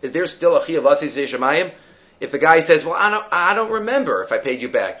me? Is there still a Chiyav Latsis Dei Shemayim? If the guy says, well, I don't remember if I paid you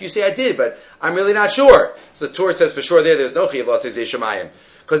back. You say, I did, but I'm really not sure. So the Torah says, for sure there's no Chiyav Latsis Dei Shemayim.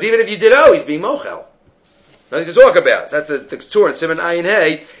 Because even if you did owe, he's being mochel. Nothing to talk about. That's the Torah in Siman Ayin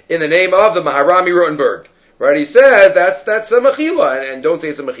Hey in the name of the Maharami Rotenberg. Right? He says that's a mechila, and don't say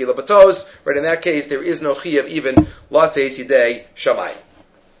it's a mechila batos. Right? In that case, there is no chiyav even Latsis Dei Shemayim.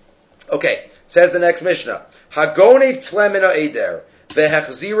 Okay. Says the next Mishnah. Hagonev tlemina eder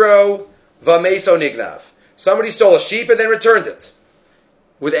vehechziro vameso nignav. Somebody stole a sheep and then returned it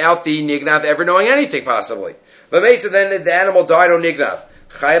without the nignav ever knowing anything, possibly. Vamesa, then the animal died on nignav.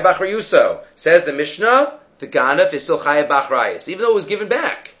 Chaya b'chrayuso. Says the Mishnah, the ganaf is still chaya b'chrayus, even though it was given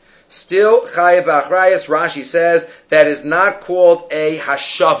back. Still chaya b'chrayus. Rashi says that is not called a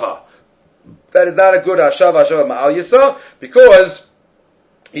hashava. That is not a good hashava ma'al yisa, because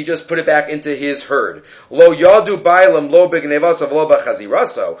he just put it back into his herd. Lo yadu bailam lo begnevasa lo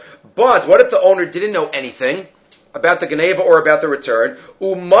b'chaziraso. But what if the owner didn't know anything about the geneva or about the return?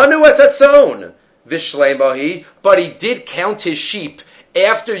 Umanu esatzon vishlemahi. But he did count his sheep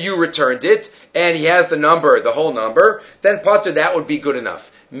after you returned it, and he has the number, the whole number. Then poter, that would be good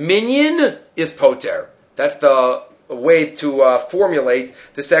enough. Minyan is poter. That's the way to formulate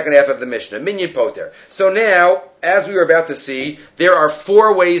the second half of the Mishnah. Minyan poter. So now, as we were about to see, there are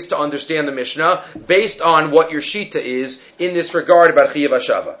 4 ways to understand the Mishnah based on what your shita is in this regard about Chiyav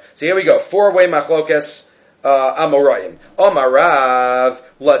Hashava. So here we go. 4-way machlokes Amoraim. Amarav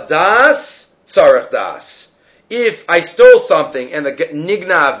ladas tzarech das. If I stole something and the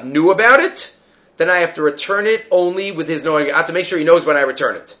nignav knew about it, then I have to return it only with his knowing. I have to make sure he knows when I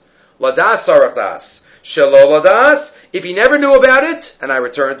return it. Ladas tzarech das. Shelo ladas. If he never knew about it and I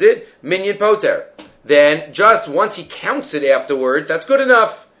returned it, minyan poter. Then just once he counts it afterwards, that's good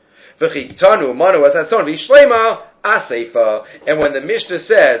enough. V'chitanu manu asatzon v'shlema aseifa. And when the Mishnah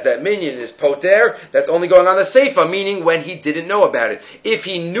says that minyan is poter, that's only going on the seifa, meaning when he didn't know about it. If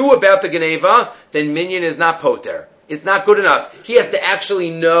he knew about the geneva, then minyan is not poter. It's not good enough. He has to actually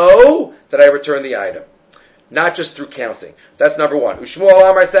know that I returned the item, not just through counting. That's number 1.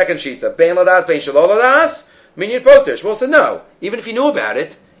 Ushmuel Amar, second shita. Bein ladas, bein shelo ladas, minyan poter. Shmuel said no. Even if he knew about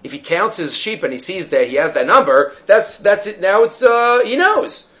it, if he counts his sheep and he sees that he has that number, that's it. Now it's he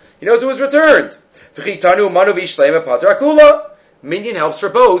knows. He knows it was returned. Minyan helps for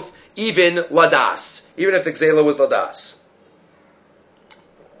both, even ladas, even if the gzela was ladas.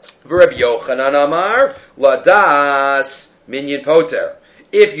 Rabbi Yochanan Amar ladas minyan poter.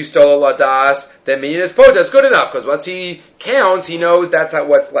 If you stole a ladas, then minyan is poter. That's good enough, because once he counts, he knows that's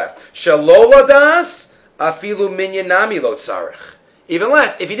what's left. Shelo ladas afilu minyan nami lo tzarech. Even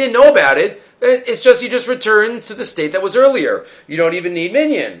less. If you didn't know about it, it's just you just return to the state that was earlier. You don't even need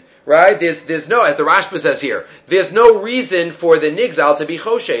minyan, right? There's no, as the Rashba says here, there's no reason for the nigzal to be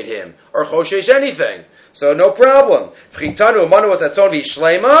choshed him or choshesh anything. So no problem. Chitanu manu asatzon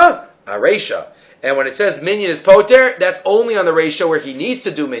v'shlema aresha. And when it says minyan is poter, that's only on the ratio where he needs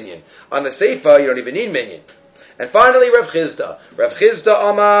to do minyan. On the seifa, you don't even need minyan. And finally, Rav Chizda. Rav Chizda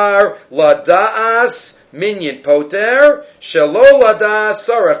Amar lada'as minyan poter, shelo ladas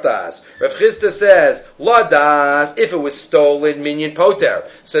sarach das. Rav Chizda says, ladas, if it was stolen, minyan poter.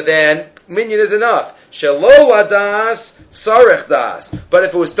 So then, minyan is enough. Shelo ladas sarach das. But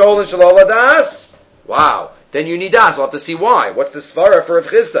if it was stolen, shelo ladas, wow, then you need das. We'll have to see why. What's the svara for Rav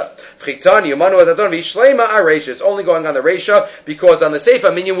Chizda? Chitani, umanu ataton v'shlema aresha. It's only going on the resha, because on the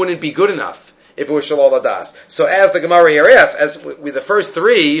seifa, minyan wouldn't be good enough if it was shalol adas. So as the Gemara here asks, as with the first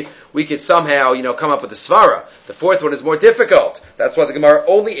 3, we could somehow, come up with the svara. The 4th one is more difficult. That's why the Gemara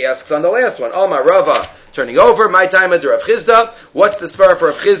only asks on the last one. Alma Rava, turning over, my time under Rav Chizda. What's the svara for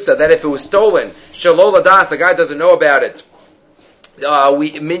Rav Chizda? That if it was stolen, shalol adas, the guy doesn't know about it.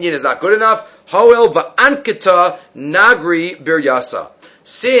 Minyan is not good enough. Hoel va'anketa nagri biryasa.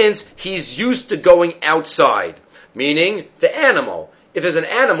 Since he's used to going outside, meaning the animal. If there's an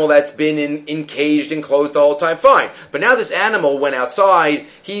animal that's been encaged, enclosed the whole time, fine. But now this animal went outside,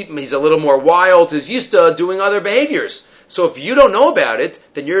 he's a little more wild, he's used to doing other behaviors. So if you don't know about it,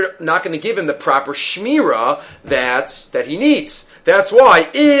 then you're not going to give him the proper shmira that he needs. That's why,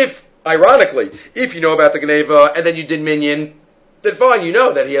 ironically, if you know about the Geneva and then you did minyan, then fine, you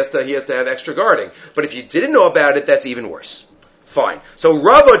know that he has to have extra guarding. But if you didn't know about it, that's even worse. Fine. So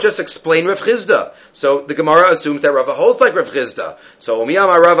Rava just explained Rav Chizda. So the Gemara assumes that Rava holds like Rav Chizda. So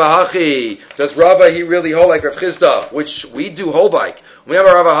Umiyama Rava Hachi. Does Rava he really hold like Rav Chizda? Which we do hold like.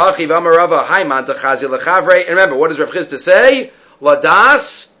 Umiyama Rava Hachi Vama Rava Haiman Tachazi Lechavre. And remember, what does Rav Chizda say?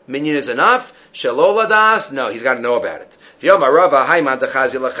 Ladas, minyan is enough. Shelo ladas, no, he's got to know about it.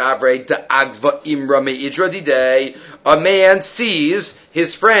 A man sees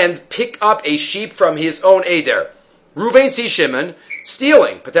his friend pick up a sheep from his own Eder. Ruvain sees Shimon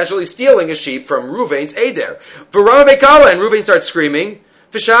potentially stealing a sheep from Ruvain's Eder. Bava Kama, and Ruvain starts screaming,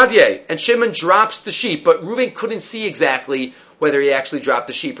 V'shadye, and Shimon drops the sheep, but Ruvain couldn't see exactly whether he actually dropped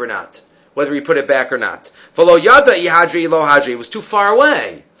the sheep or not, whether he put it back or not. V'lo yada ihadri lo hadri, it was too far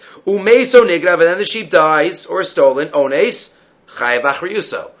away. Umeso nigrav, and then the sheep dies or is stolen. Ones chayav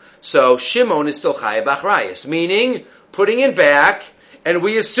achriyuso. So Shimon is still chayav achrayus, meaning putting it back. And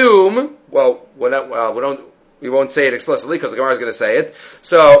we assume, we won't say it explicitly because the Gemara is going to say it.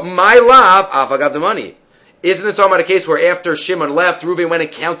 So my love, afagav the money. Isn't this talking about a case where after Shimon left, Reuben went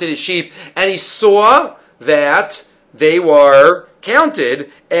and counted his sheep, and he saw that they were counted,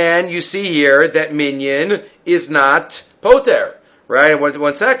 and you see here that minyan is not poter. Right?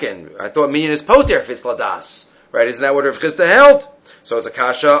 One second. I thought minyan is poter if it's ladas. Right? Isn't that what Rav Chizda held? So it's a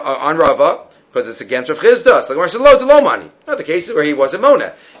kasha on Rava, because it's against Rav Chizda. So the Gemara said, lo money. Not the cases where he wasn't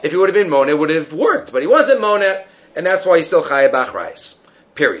mona. If he would have been mona, it would have worked. But he wasn't mona, and that's why he's still chayav b'achrayis.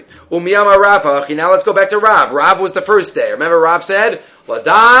 Period. Umiyama Rav. Now let's go back to Rav. Rav was the first day. Remember Rav said,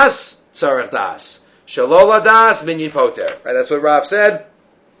 ladas, tzarech das. Shelo ladas, minyan poter. Right? That's what Rav said.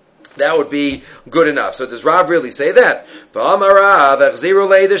 That would be good enough. So does Rav really say that?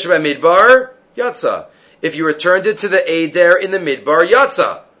 If you returned it to the Eider in the Midbar,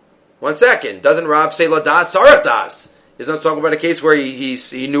 Yatza. 1 second. Doesn't Rav say ladas, tzarech das? He's not talking about a case where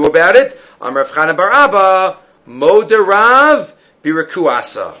he knew about it. Rav Chana bar Abba, Moder Rav,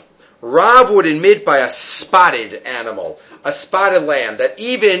 Birikuasa. Rav would admit by a spotted animal, a spotted lamb, that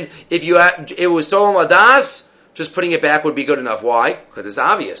even if it was stolen ladas, just putting it back would be good enough. Why? Because it's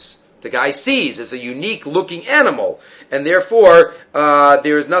obvious. The guy sees it's a unique looking animal, and therefore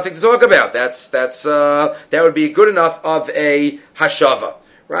there is nothing to talk about. That would be good enough of a hashava,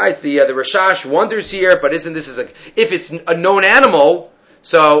 right? The Rashash wonders here, but isn't this if it's a known animal?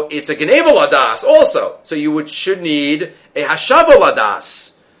 So it's a geneva ladas also. So you should need a hashava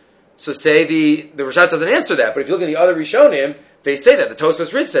ladas. So say the Rashash doesn't answer that, but if you look at the other Rishonim, they say that. The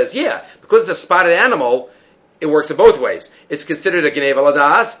Tosfos Rid says, yeah, because it's a spotted animal, it works in both ways. It's considered a geneva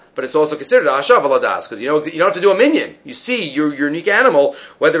ladas, but it's also considered a hashava ladas, because you don't have to do a minyan. You see your unique animal,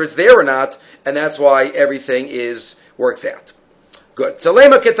 whether it's there or not, and that's why everything works out. Good. So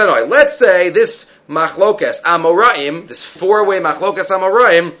lema ketanoi. Let's say this machlokas amoraim, this four-way machlokas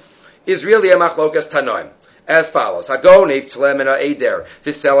amoraim, is really a machlokas tanoim. As follows: Hagonev tlemena eder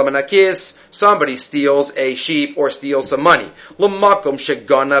v'selam anakis. Somebody steals a sheep or steals some money. L'makom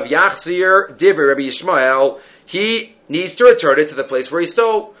sheganav yachzir divrei Rabbi Yishmael. He needs to return it to the place where he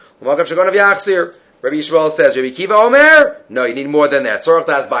stole. L'makom sheganav yachzir. Rabbi Yishmael says, Rabbi Kiva Omer, no, you need more than that. Tzorach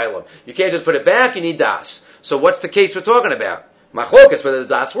das bailam. You can't just put it back, you need das. So what's the case we're talking about? Machlokas, whether the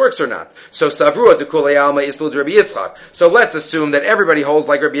das works or not. So Savrua de Kulei Alma Islud Rabbi Yitzchak. So let's assume that everybody holds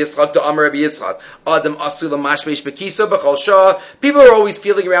like Rabbi Yitzchak to Amar Rabbi Yitzchak. Adam Asula Mashmesh Bekisa B'chol Shah. People are always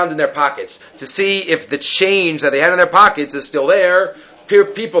feeling around in their pockets to see if the change that they had in their pockets is still there.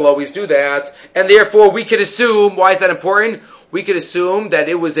 People always do that. And therefore we could assume, why is that important? We could assume that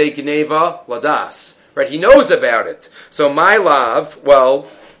it was a Geneva Ladas. Right? He knows about it. So my love,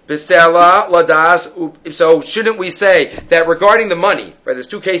 Bisela ladas. So shouldn't we say that regarding the money? Right, there's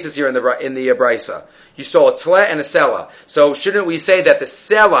two cases here in the brisa. You saw a tle and a sela. So shouldn't we say that the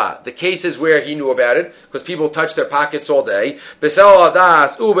sela, the cases where he knew about it, because people touch their pockets all day. Bisela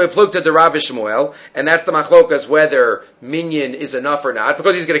ladas ube plukta de Rav Shmuel, and that's the machlokas whether minyan is enough or not,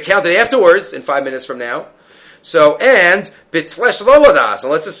 because he's going to count it afterwards in 5 minutes from now. So, and bitflesh loladas,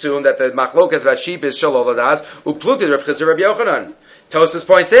 and let's assume that the machlokas about sheep is shaloladas uplukta de Rav Chizir Rabbi Yochanan. Tosfos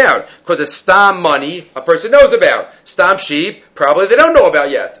points out, because a stam money, a person knows about. Stam sheep, probably they don't know about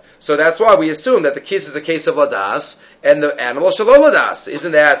yet. So that's why we assume that the kiss is a case of ladas, and the animal shalom ladas.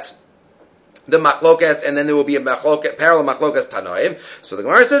 Isn't that the machlokas, and then there will be a parallel machlokas tanoim? So the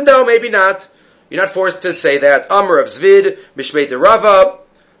Gemara says, no, maybe not. You're not forced to say that. Amr of Zvid, Mishmei de Rava.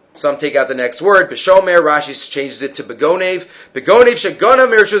 Some take out the next word. B'shomer, Rashi changes it to Begonev. Begonev shegonav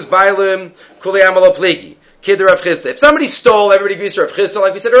mirshus bailim kuli amalo pligi. Kid Rav Chisda. If somebody stole, everybody agrees to Rav Chisda,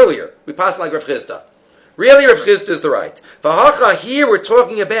 like we said earlier. We pass like Rav Chisda. Really, Rav Chisda is the right. V'hacha, here we're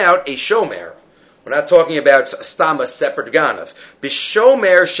talking about a shomer. We're not talking about stama separate ganav.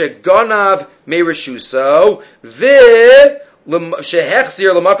 B'shomer shegonav merishuso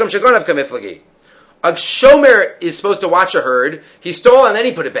shehechzir l'makam shegonav kamiflagi. A shomer is supposed to watch a herd. He stole and then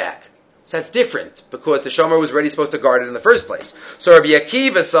he put it back. So that's different because the shomer was already supposed to guard it in the first place. So Rabbi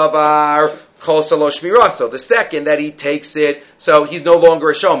Akiva savar kol salosh miraso. The second that he takes it, so he's no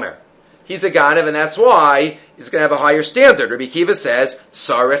longer a shomer. He's a ganav, and that's why it's going to have a higher standard. Rabbi Akiva says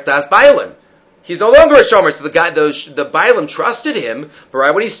sarich das bailim. He's no longer a shomer. So the bailim trusted him, but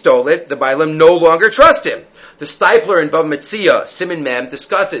right when he stole it, the bailim no longer trust him. The Stipler in Bava Metzia, Siman Mem,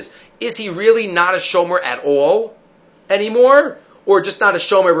 discusses, is he really not a shomer at all anymore? Or just not a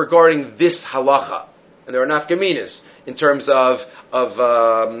shomer regarding this halacha? And there are nafkaminas in terms of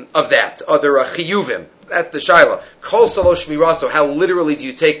that. Other chiyuvim. That's the shaila. Kol salosh miraso. How literally do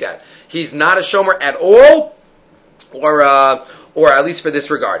you take that? He's not a shomer at all? Or at least for this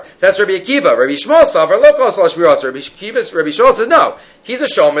regard. That's Rabbi Akiva. Rabbi Shmuel savar lo kol salosh miraso. Rabbi Shmuel says, no. He's a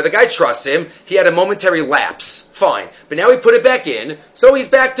shomer. The guy trusts him. He had a momentary lapse. Fine. But now he put it back in, so he's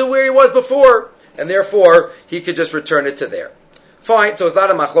back to where he was before. And therefore, he could just return it to there. Fine. So it's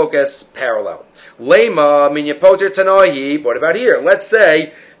not a machlokas parallel. Lema minyan poter tanohi. What about here? Let's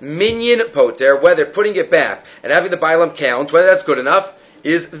say minyan poter, whether putting it back and having the bailam count, whether that's good enough,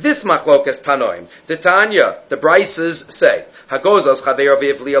 is this machlokas tanoim. The Tanya, the Brises say, Hagozos chaver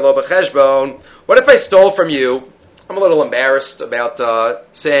v'ivli alo b'cheshbon. What if I stole from you? I'm a little embarrassed about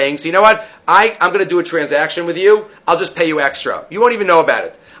saying, so you know what? I'm going to do a transaction with you. I'll just pay you extra. You won't even know about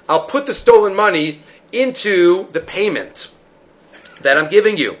it. I'll put the stolen money into the payment that I'm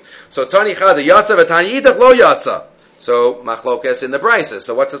giving you. So Tani Chada Yatza v'Tani Yidach Lo Yatza. So machlokas in the Brises.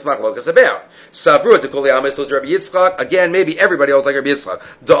 So what's this machlokas about? Savru Tekuli Amis to Rabbi Yitzchak. Again, maybe everybody else like Rabbi Yitzchak.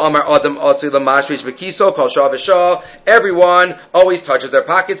 Da Amar Adam Asi Lamashvish Bekiso Kol Shah V'Shah. Everyone always touches their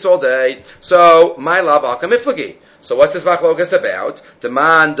pockets all day. So my love Al Kamiflagi. So what's this machlokas about?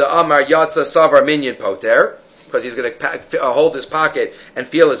 Demand the Amar Yatza Savar Minyan Poter, because he's going to hold his pocket and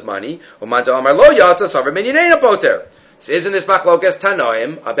feel his money. Uman the Amar Lo Yatza Savar Minyan Eina Poter. So isn't this machlokas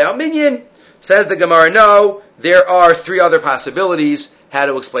Tanoim about Minyan? Says the Gemara, no, there are three other possibilities how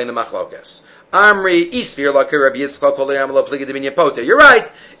to explain the machlokas. Amri Isfir like Rabbi Yitzchak Kol Yam Lo Pligi de Minyan Poter. You're right.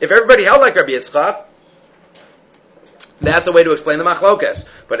 If everybody held like Rabbi Yitzchak, that's a way to explain the machlokas.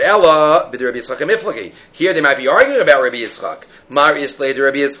 But Ella, b'd Rabbi Yitzchak Miflagi. Here they might be arguing about Rabbi Yitzchak. Mar Islay de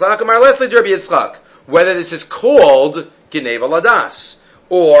Rabbi Yitzchak, Mar Leslay de Rabbi Yitzchak. Whether this is called Geneva Ladas.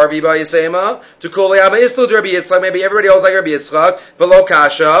 Or, Viba Yisema, to Kol Yama Islu de Rabbi Yitzchak. Maybe everybody holds like Rabbi Yitzchak. V'lo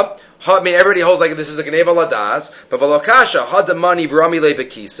Kasha. I mean, everybody holds like this is a Geneva Ladas. But V'lo Kasha, had the money v'rami le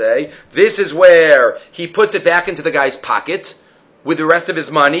bekise. This is where he puts it back into the guy's pocket with the rest of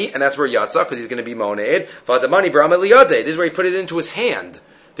his money, and that's where Yatzah, because he's going to be Monaid. But the money, this is where he put it into his hand.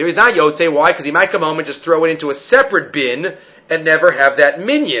 There is not Yotzei. Why? Because he might come home and just throw it into a separate bin and never have that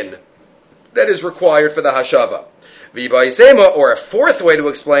minyan that is required for the Hashava. V'Yisema, or a fourth way to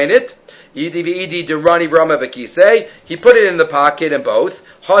explain it, he put it in the pocket in both.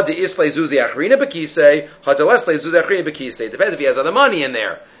 Depends if he has other money in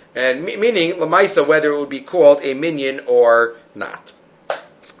there. And meaning, Lamaisa, whether it would be called a minyan or not.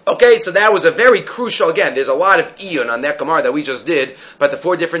 Okay, so that was a very crucial, again, there's a lot of iyun on that Gemara that we just did, about the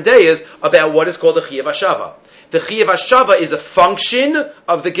 4 different days, about what is called the Chiyav Hashava. The Chiyav Hashava is a function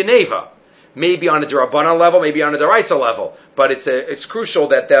of the Geneva. Maybe on a D'Rabbanan level, maybe on a D'Oraisa level. But it's crucial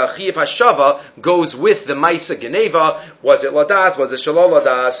that the Chiyav Hashava goes with the Maisa Geneva. Was it Ladas? Was it Shalom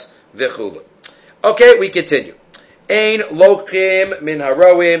Ladas? V'chulu. Okay, we continue. Ein lochim min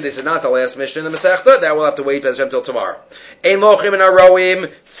haroim. This is not the last mission in the Masechta. That will have to wait until tomorrow. Ein lochim min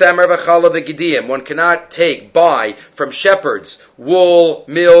haroim tzemer v'chala v'gidiyim. One cannot buy from shepherds wool,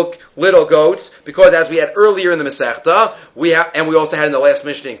 milk, little goats, because as we had earlier in the Masechta, we also had in the last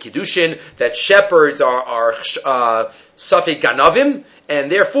mission in Kiddushin that shepherds are safek ganavim,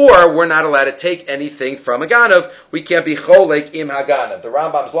 and therefore we're not allowed to take anything from a ganav. We can't be cholek im haganav. The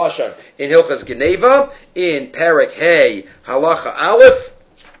Rambam's lashon in Hilchas Geneva in Perek Hey Halacha Aleph.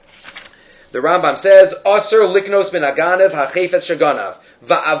 The Rambam says Aser liknos min haganav hachefetz shaganav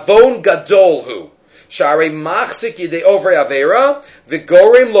va'avon gadolhu sharei machzik yidei over avera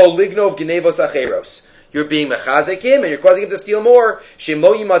v'gorim lo lignov genevos acheros. You're being mechazek him and you're causing him to steal more.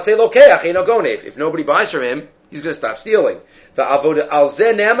 Shemo yimatzei lokeach eino gonev. If nobody buys from him, he's going to stop stealing. Va'avoda al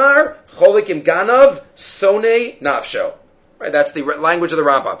ze nemar cholikim ganav sone nafsho. Right, that's the language of the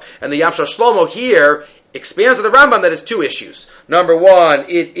Rambam. And the Yamshel Shlomo here expands on the Rambam that has two issues. Number one,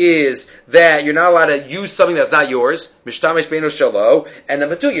 it is that you're not allowed to use something that's not yours, mishtamesh beinu shelo, and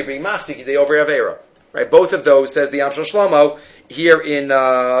number two, you're being machzik yidei over avera. Right, both of those says the Yamshel Shlomo here in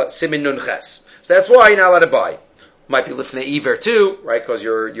Simin Nun Ches. So that's why you're not allowed to buy. Might be lifnei iver too, right? Because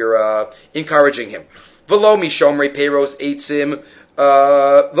you're encouraging him. V'lo mishomrei peiros eitzim.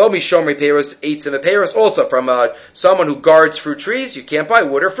 Lo mishomrei peiros eitzim peiros. Also from someone who guards fruit trees, you can't buy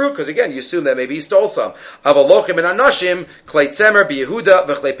wood or fruit because again you assume that maybe he stole some. Avalochim and anashim klei tzemer b'Yehuda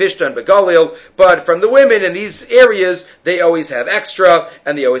v'chlei pishta and b'Galil. But from the women in these areas, they always have extra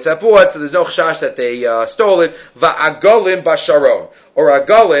and they always have bought, so there's no chash that they stole it. Va'agolim b'Sharon. Or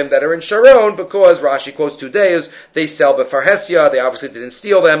agalim that are in Sharon, because Rashi quotes 2 days, they sell b'farhesia, they obviously didn't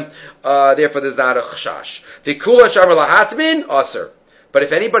steal them, therefore there's not a chashash. V'kula shamar lahatmin, aser. But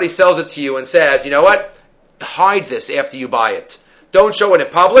if anybody sells it to you and says, you know what, hide this after you buy it, don't show it in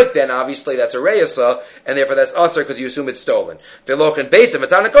public, then obviously that's a reyasa, and therefore that's aser because you assume it's stolen. V'lochin beisim,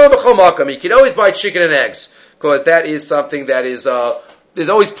 v'tanakol b'chol makam, you can always buy chicken and eggs, because that is something that is, there's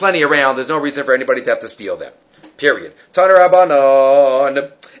always plenty around, there's no reason for anybody to have to steal them. Period. Taner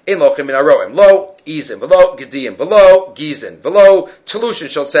Rabbanon in lochim min aroim lo izim v'lo gediyim v'lo gizin v'lo telushin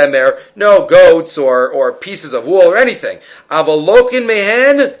shel tzemer, no goats or pieces of wool or anything. Avalokin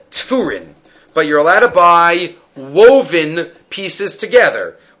mehen tfurin, but you're allowed to buy woven pieces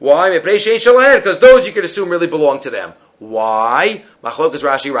together. Why? Because those you could assume really belong to them. Why? Machlokas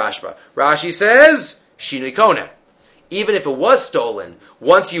Rashi Rashba. Rashi says shinui koneh. Even if it was stolen,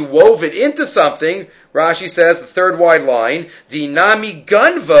 once you wove it into something, Rashi says, the third wide line, Dinami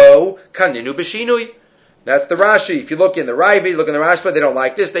ganvo kaninu b'shinui. That's the Rashi. If you look in the Raivi, look in the Rashba, they don't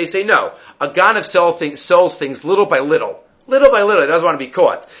like this. They say no. A ganav sells things little by little. Little by little. He doesn't want to be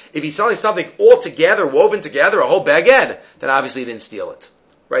caught. If he's selling something all together, woven together, a whole baguette, then obviously he didn't steal it.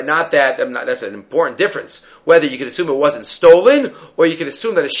 Right? Not that, that's an important difference. Whether you could assume it wasn't stolen, or you could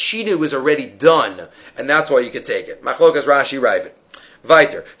assume that a shinu was already done, and that's why you could take it. Machlokas Rashi Ravid.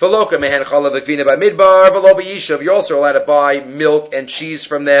 Weiter. V'loka mehen chalav v'kvina by midbar, v'lo b'yishuv. You're also allowed to buy milk and cheese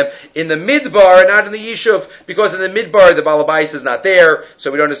from them in the midbar, not in the yishuv, because in the midbar the balabais is not there,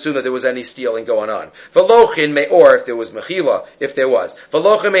 so we don't assume that there was any stealing going on. V'lochin me, or if there was mechila, if there was.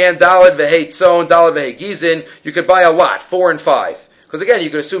 V'lochin mehen dalad v'hei tzon, dalad v'hei gizin. You could buy a lot, 4 and 5. Because again, you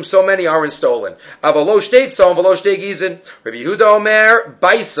could assume so many aren't stolen. Avalo shtei tzon, v'lo shtei gizin. Rabbi Yehuda Omer,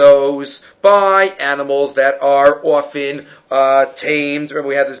 baisos, buy animals that are often tamed. Remember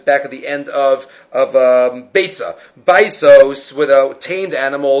we had this back at the end of Beitza. Baisos, with tamed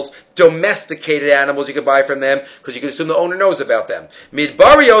animals, domesticated animals you could buy from them, because you could assume the owner knows about them.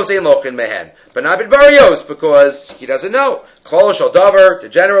 Midbarios ein lochin mehen. But not midbarios, because he doesn't know. Kol shal davar, to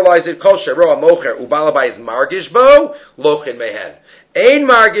generalize it, kol shero mocher ubalabai is margish bo, lochin mehen. Ein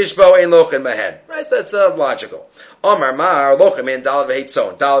margish bo, ein lochin mehen. Right, so that's logical. Omar mar lochin mehen dalad v'hei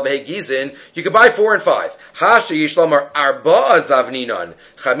tzon, dalad v'hei gizin, you could buy 4 and 5. Hasha yishlomar arba'a zavninon,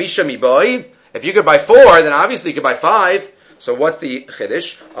 chamisha miboy. If you could buy 4, then obviously you could buy 5. So what's the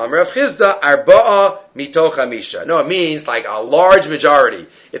chiddush? Amar Rav Chizda arba'a mitoch hamisha. No, it means like a large majority.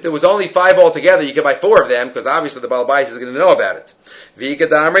 If there was only 5 altogether, you could buy 4 of them, because obviously the Balabais is going to know about it.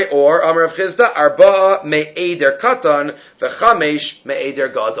 V'ikadamri, or Amar Rav Chizda arba'a me'eder katan v'chamesh me'eder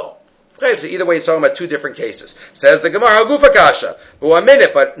gadol. Okay, so either way, it's talking about 2 different cases. Says the Gemara, Hagufa Kasha. But 1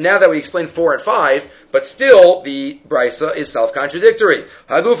 minute, but now that we explained 4 and 5, but still the Brisa is self-contradictory.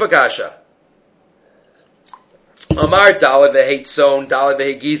 Hagufa Kasha. Amar dalad v'hei tzon, dalad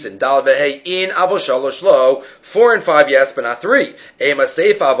v'hei gizin, dalad v'hei in avoshalosh lo, 4 and 5 yes, but not 3. Ema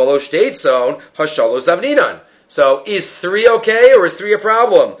seifa avolosh shtei tzon, hashalosh zavninan. So is 3 okay, or is 3 a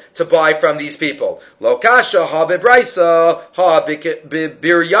problem to buy from these people? Lo kasha ha bebraisa, ha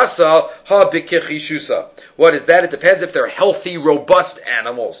biryasa, ha bikechishusa. What is that? It depends if they're healthy, robust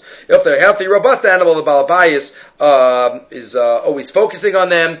animals. If they're healthy, robust animal, the Balabais is always focusing on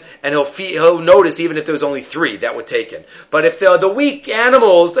them, and he'll notice even if there was only 3 that were taken. But if they're the weak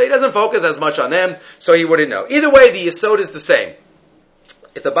animals, he doesn't focus as much on them, so he wouldn't know. Either way, the yesod is the same.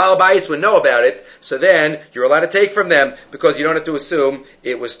 If the Balabais would know about it, so then you're allowed to take from them, because you don't have to assume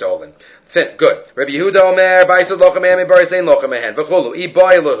it was stolen. Good. Rabbi Yehuda Omer, Baisad Lochem Emi Barisain Lochem Ehen, V'chulu,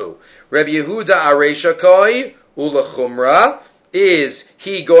 Ibai Lahu. Rabbi Yehuda Aresha Koi, Ulachumra, is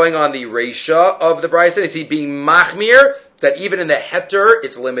he going on the Resha of the Barisain? Is he being Machmir, that even in the Heter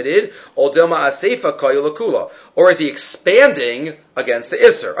it's limited? Or Dilma Aseifa Koi Ulakula. Or is he expanding against the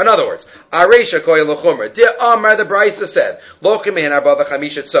Isser? In other words, Aresha Koi Ulachumra. De Amar, the Brisa said, Lochem Ehen Arba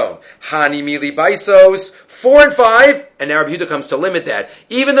V'chamisha Tzon. Hani Mili Baisos, 4 and 5, and now Rabbi Yehuda comes to limit that.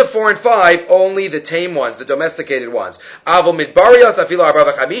 Even the 4 and 5, only the tame ones, the domesticated ones. Avol midbarios afilo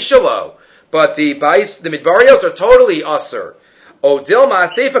arba v'chamisha lo. But the midbarios are totally usher. O dilma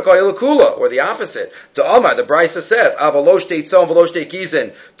seifa koyelukula, or the opposite. To Alma, the Brisa says, avalosh teitzon valosh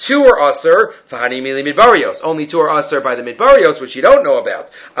teikizin. 2 are usher, fahani mili midbarios. Only 2 are usher by the midbarios, which you don't know about.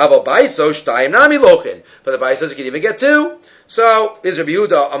 Aval baiso shtayim nami lochin. But the Brisa says you can even get 2. So, is Rabbi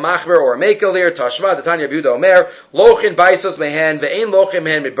Yehuda a machmer or a makel there? Tashma, the Tanya Rabbi Yehuda Omer, lochin baisos mehen, ve'ein lochin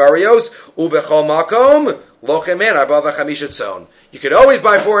mehen midbarios, ubechol makom, lochin mehen, arba v'chamisha tzon. You could always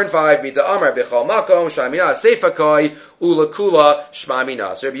buy 4 and 5. Mita Amar b'chol makom shmamina seifa koi ulakula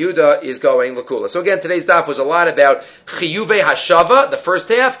shmamina. So Rabbi Yehuda is going lakula. So again, today's daf was a lot about chiyuve hashava, the first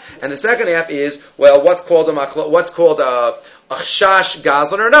half, and the second half is what's called a chash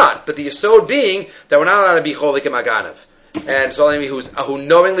gazlan or not. But the yesod being that we're not allowed to be cholik maganav. And so who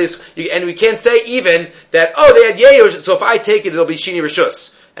knowingly, and we can't say even that they had yeyush, so if I take it, it'll be shini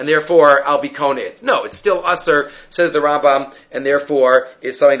rishus. And therefore, I'll be konit. No, it's still usher, says the Rambam, and therefore,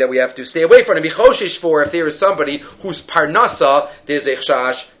 it's something that we have to stay away from and be choshish for if there is somebody whose parnasa, there's a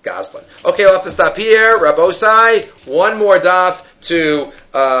chash gazlan. Okay, I'll have to stop here. Rabosai, one more daf to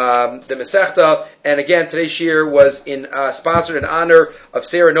the Masechta. And again, today's shir was sponsored in honor of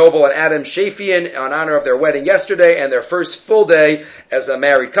Sarah Noble and Adam Shafian, in honor of their wedding yesterday and their first full day as a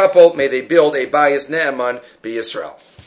married couple. May they build a bayis ne'eman b'Yisrael.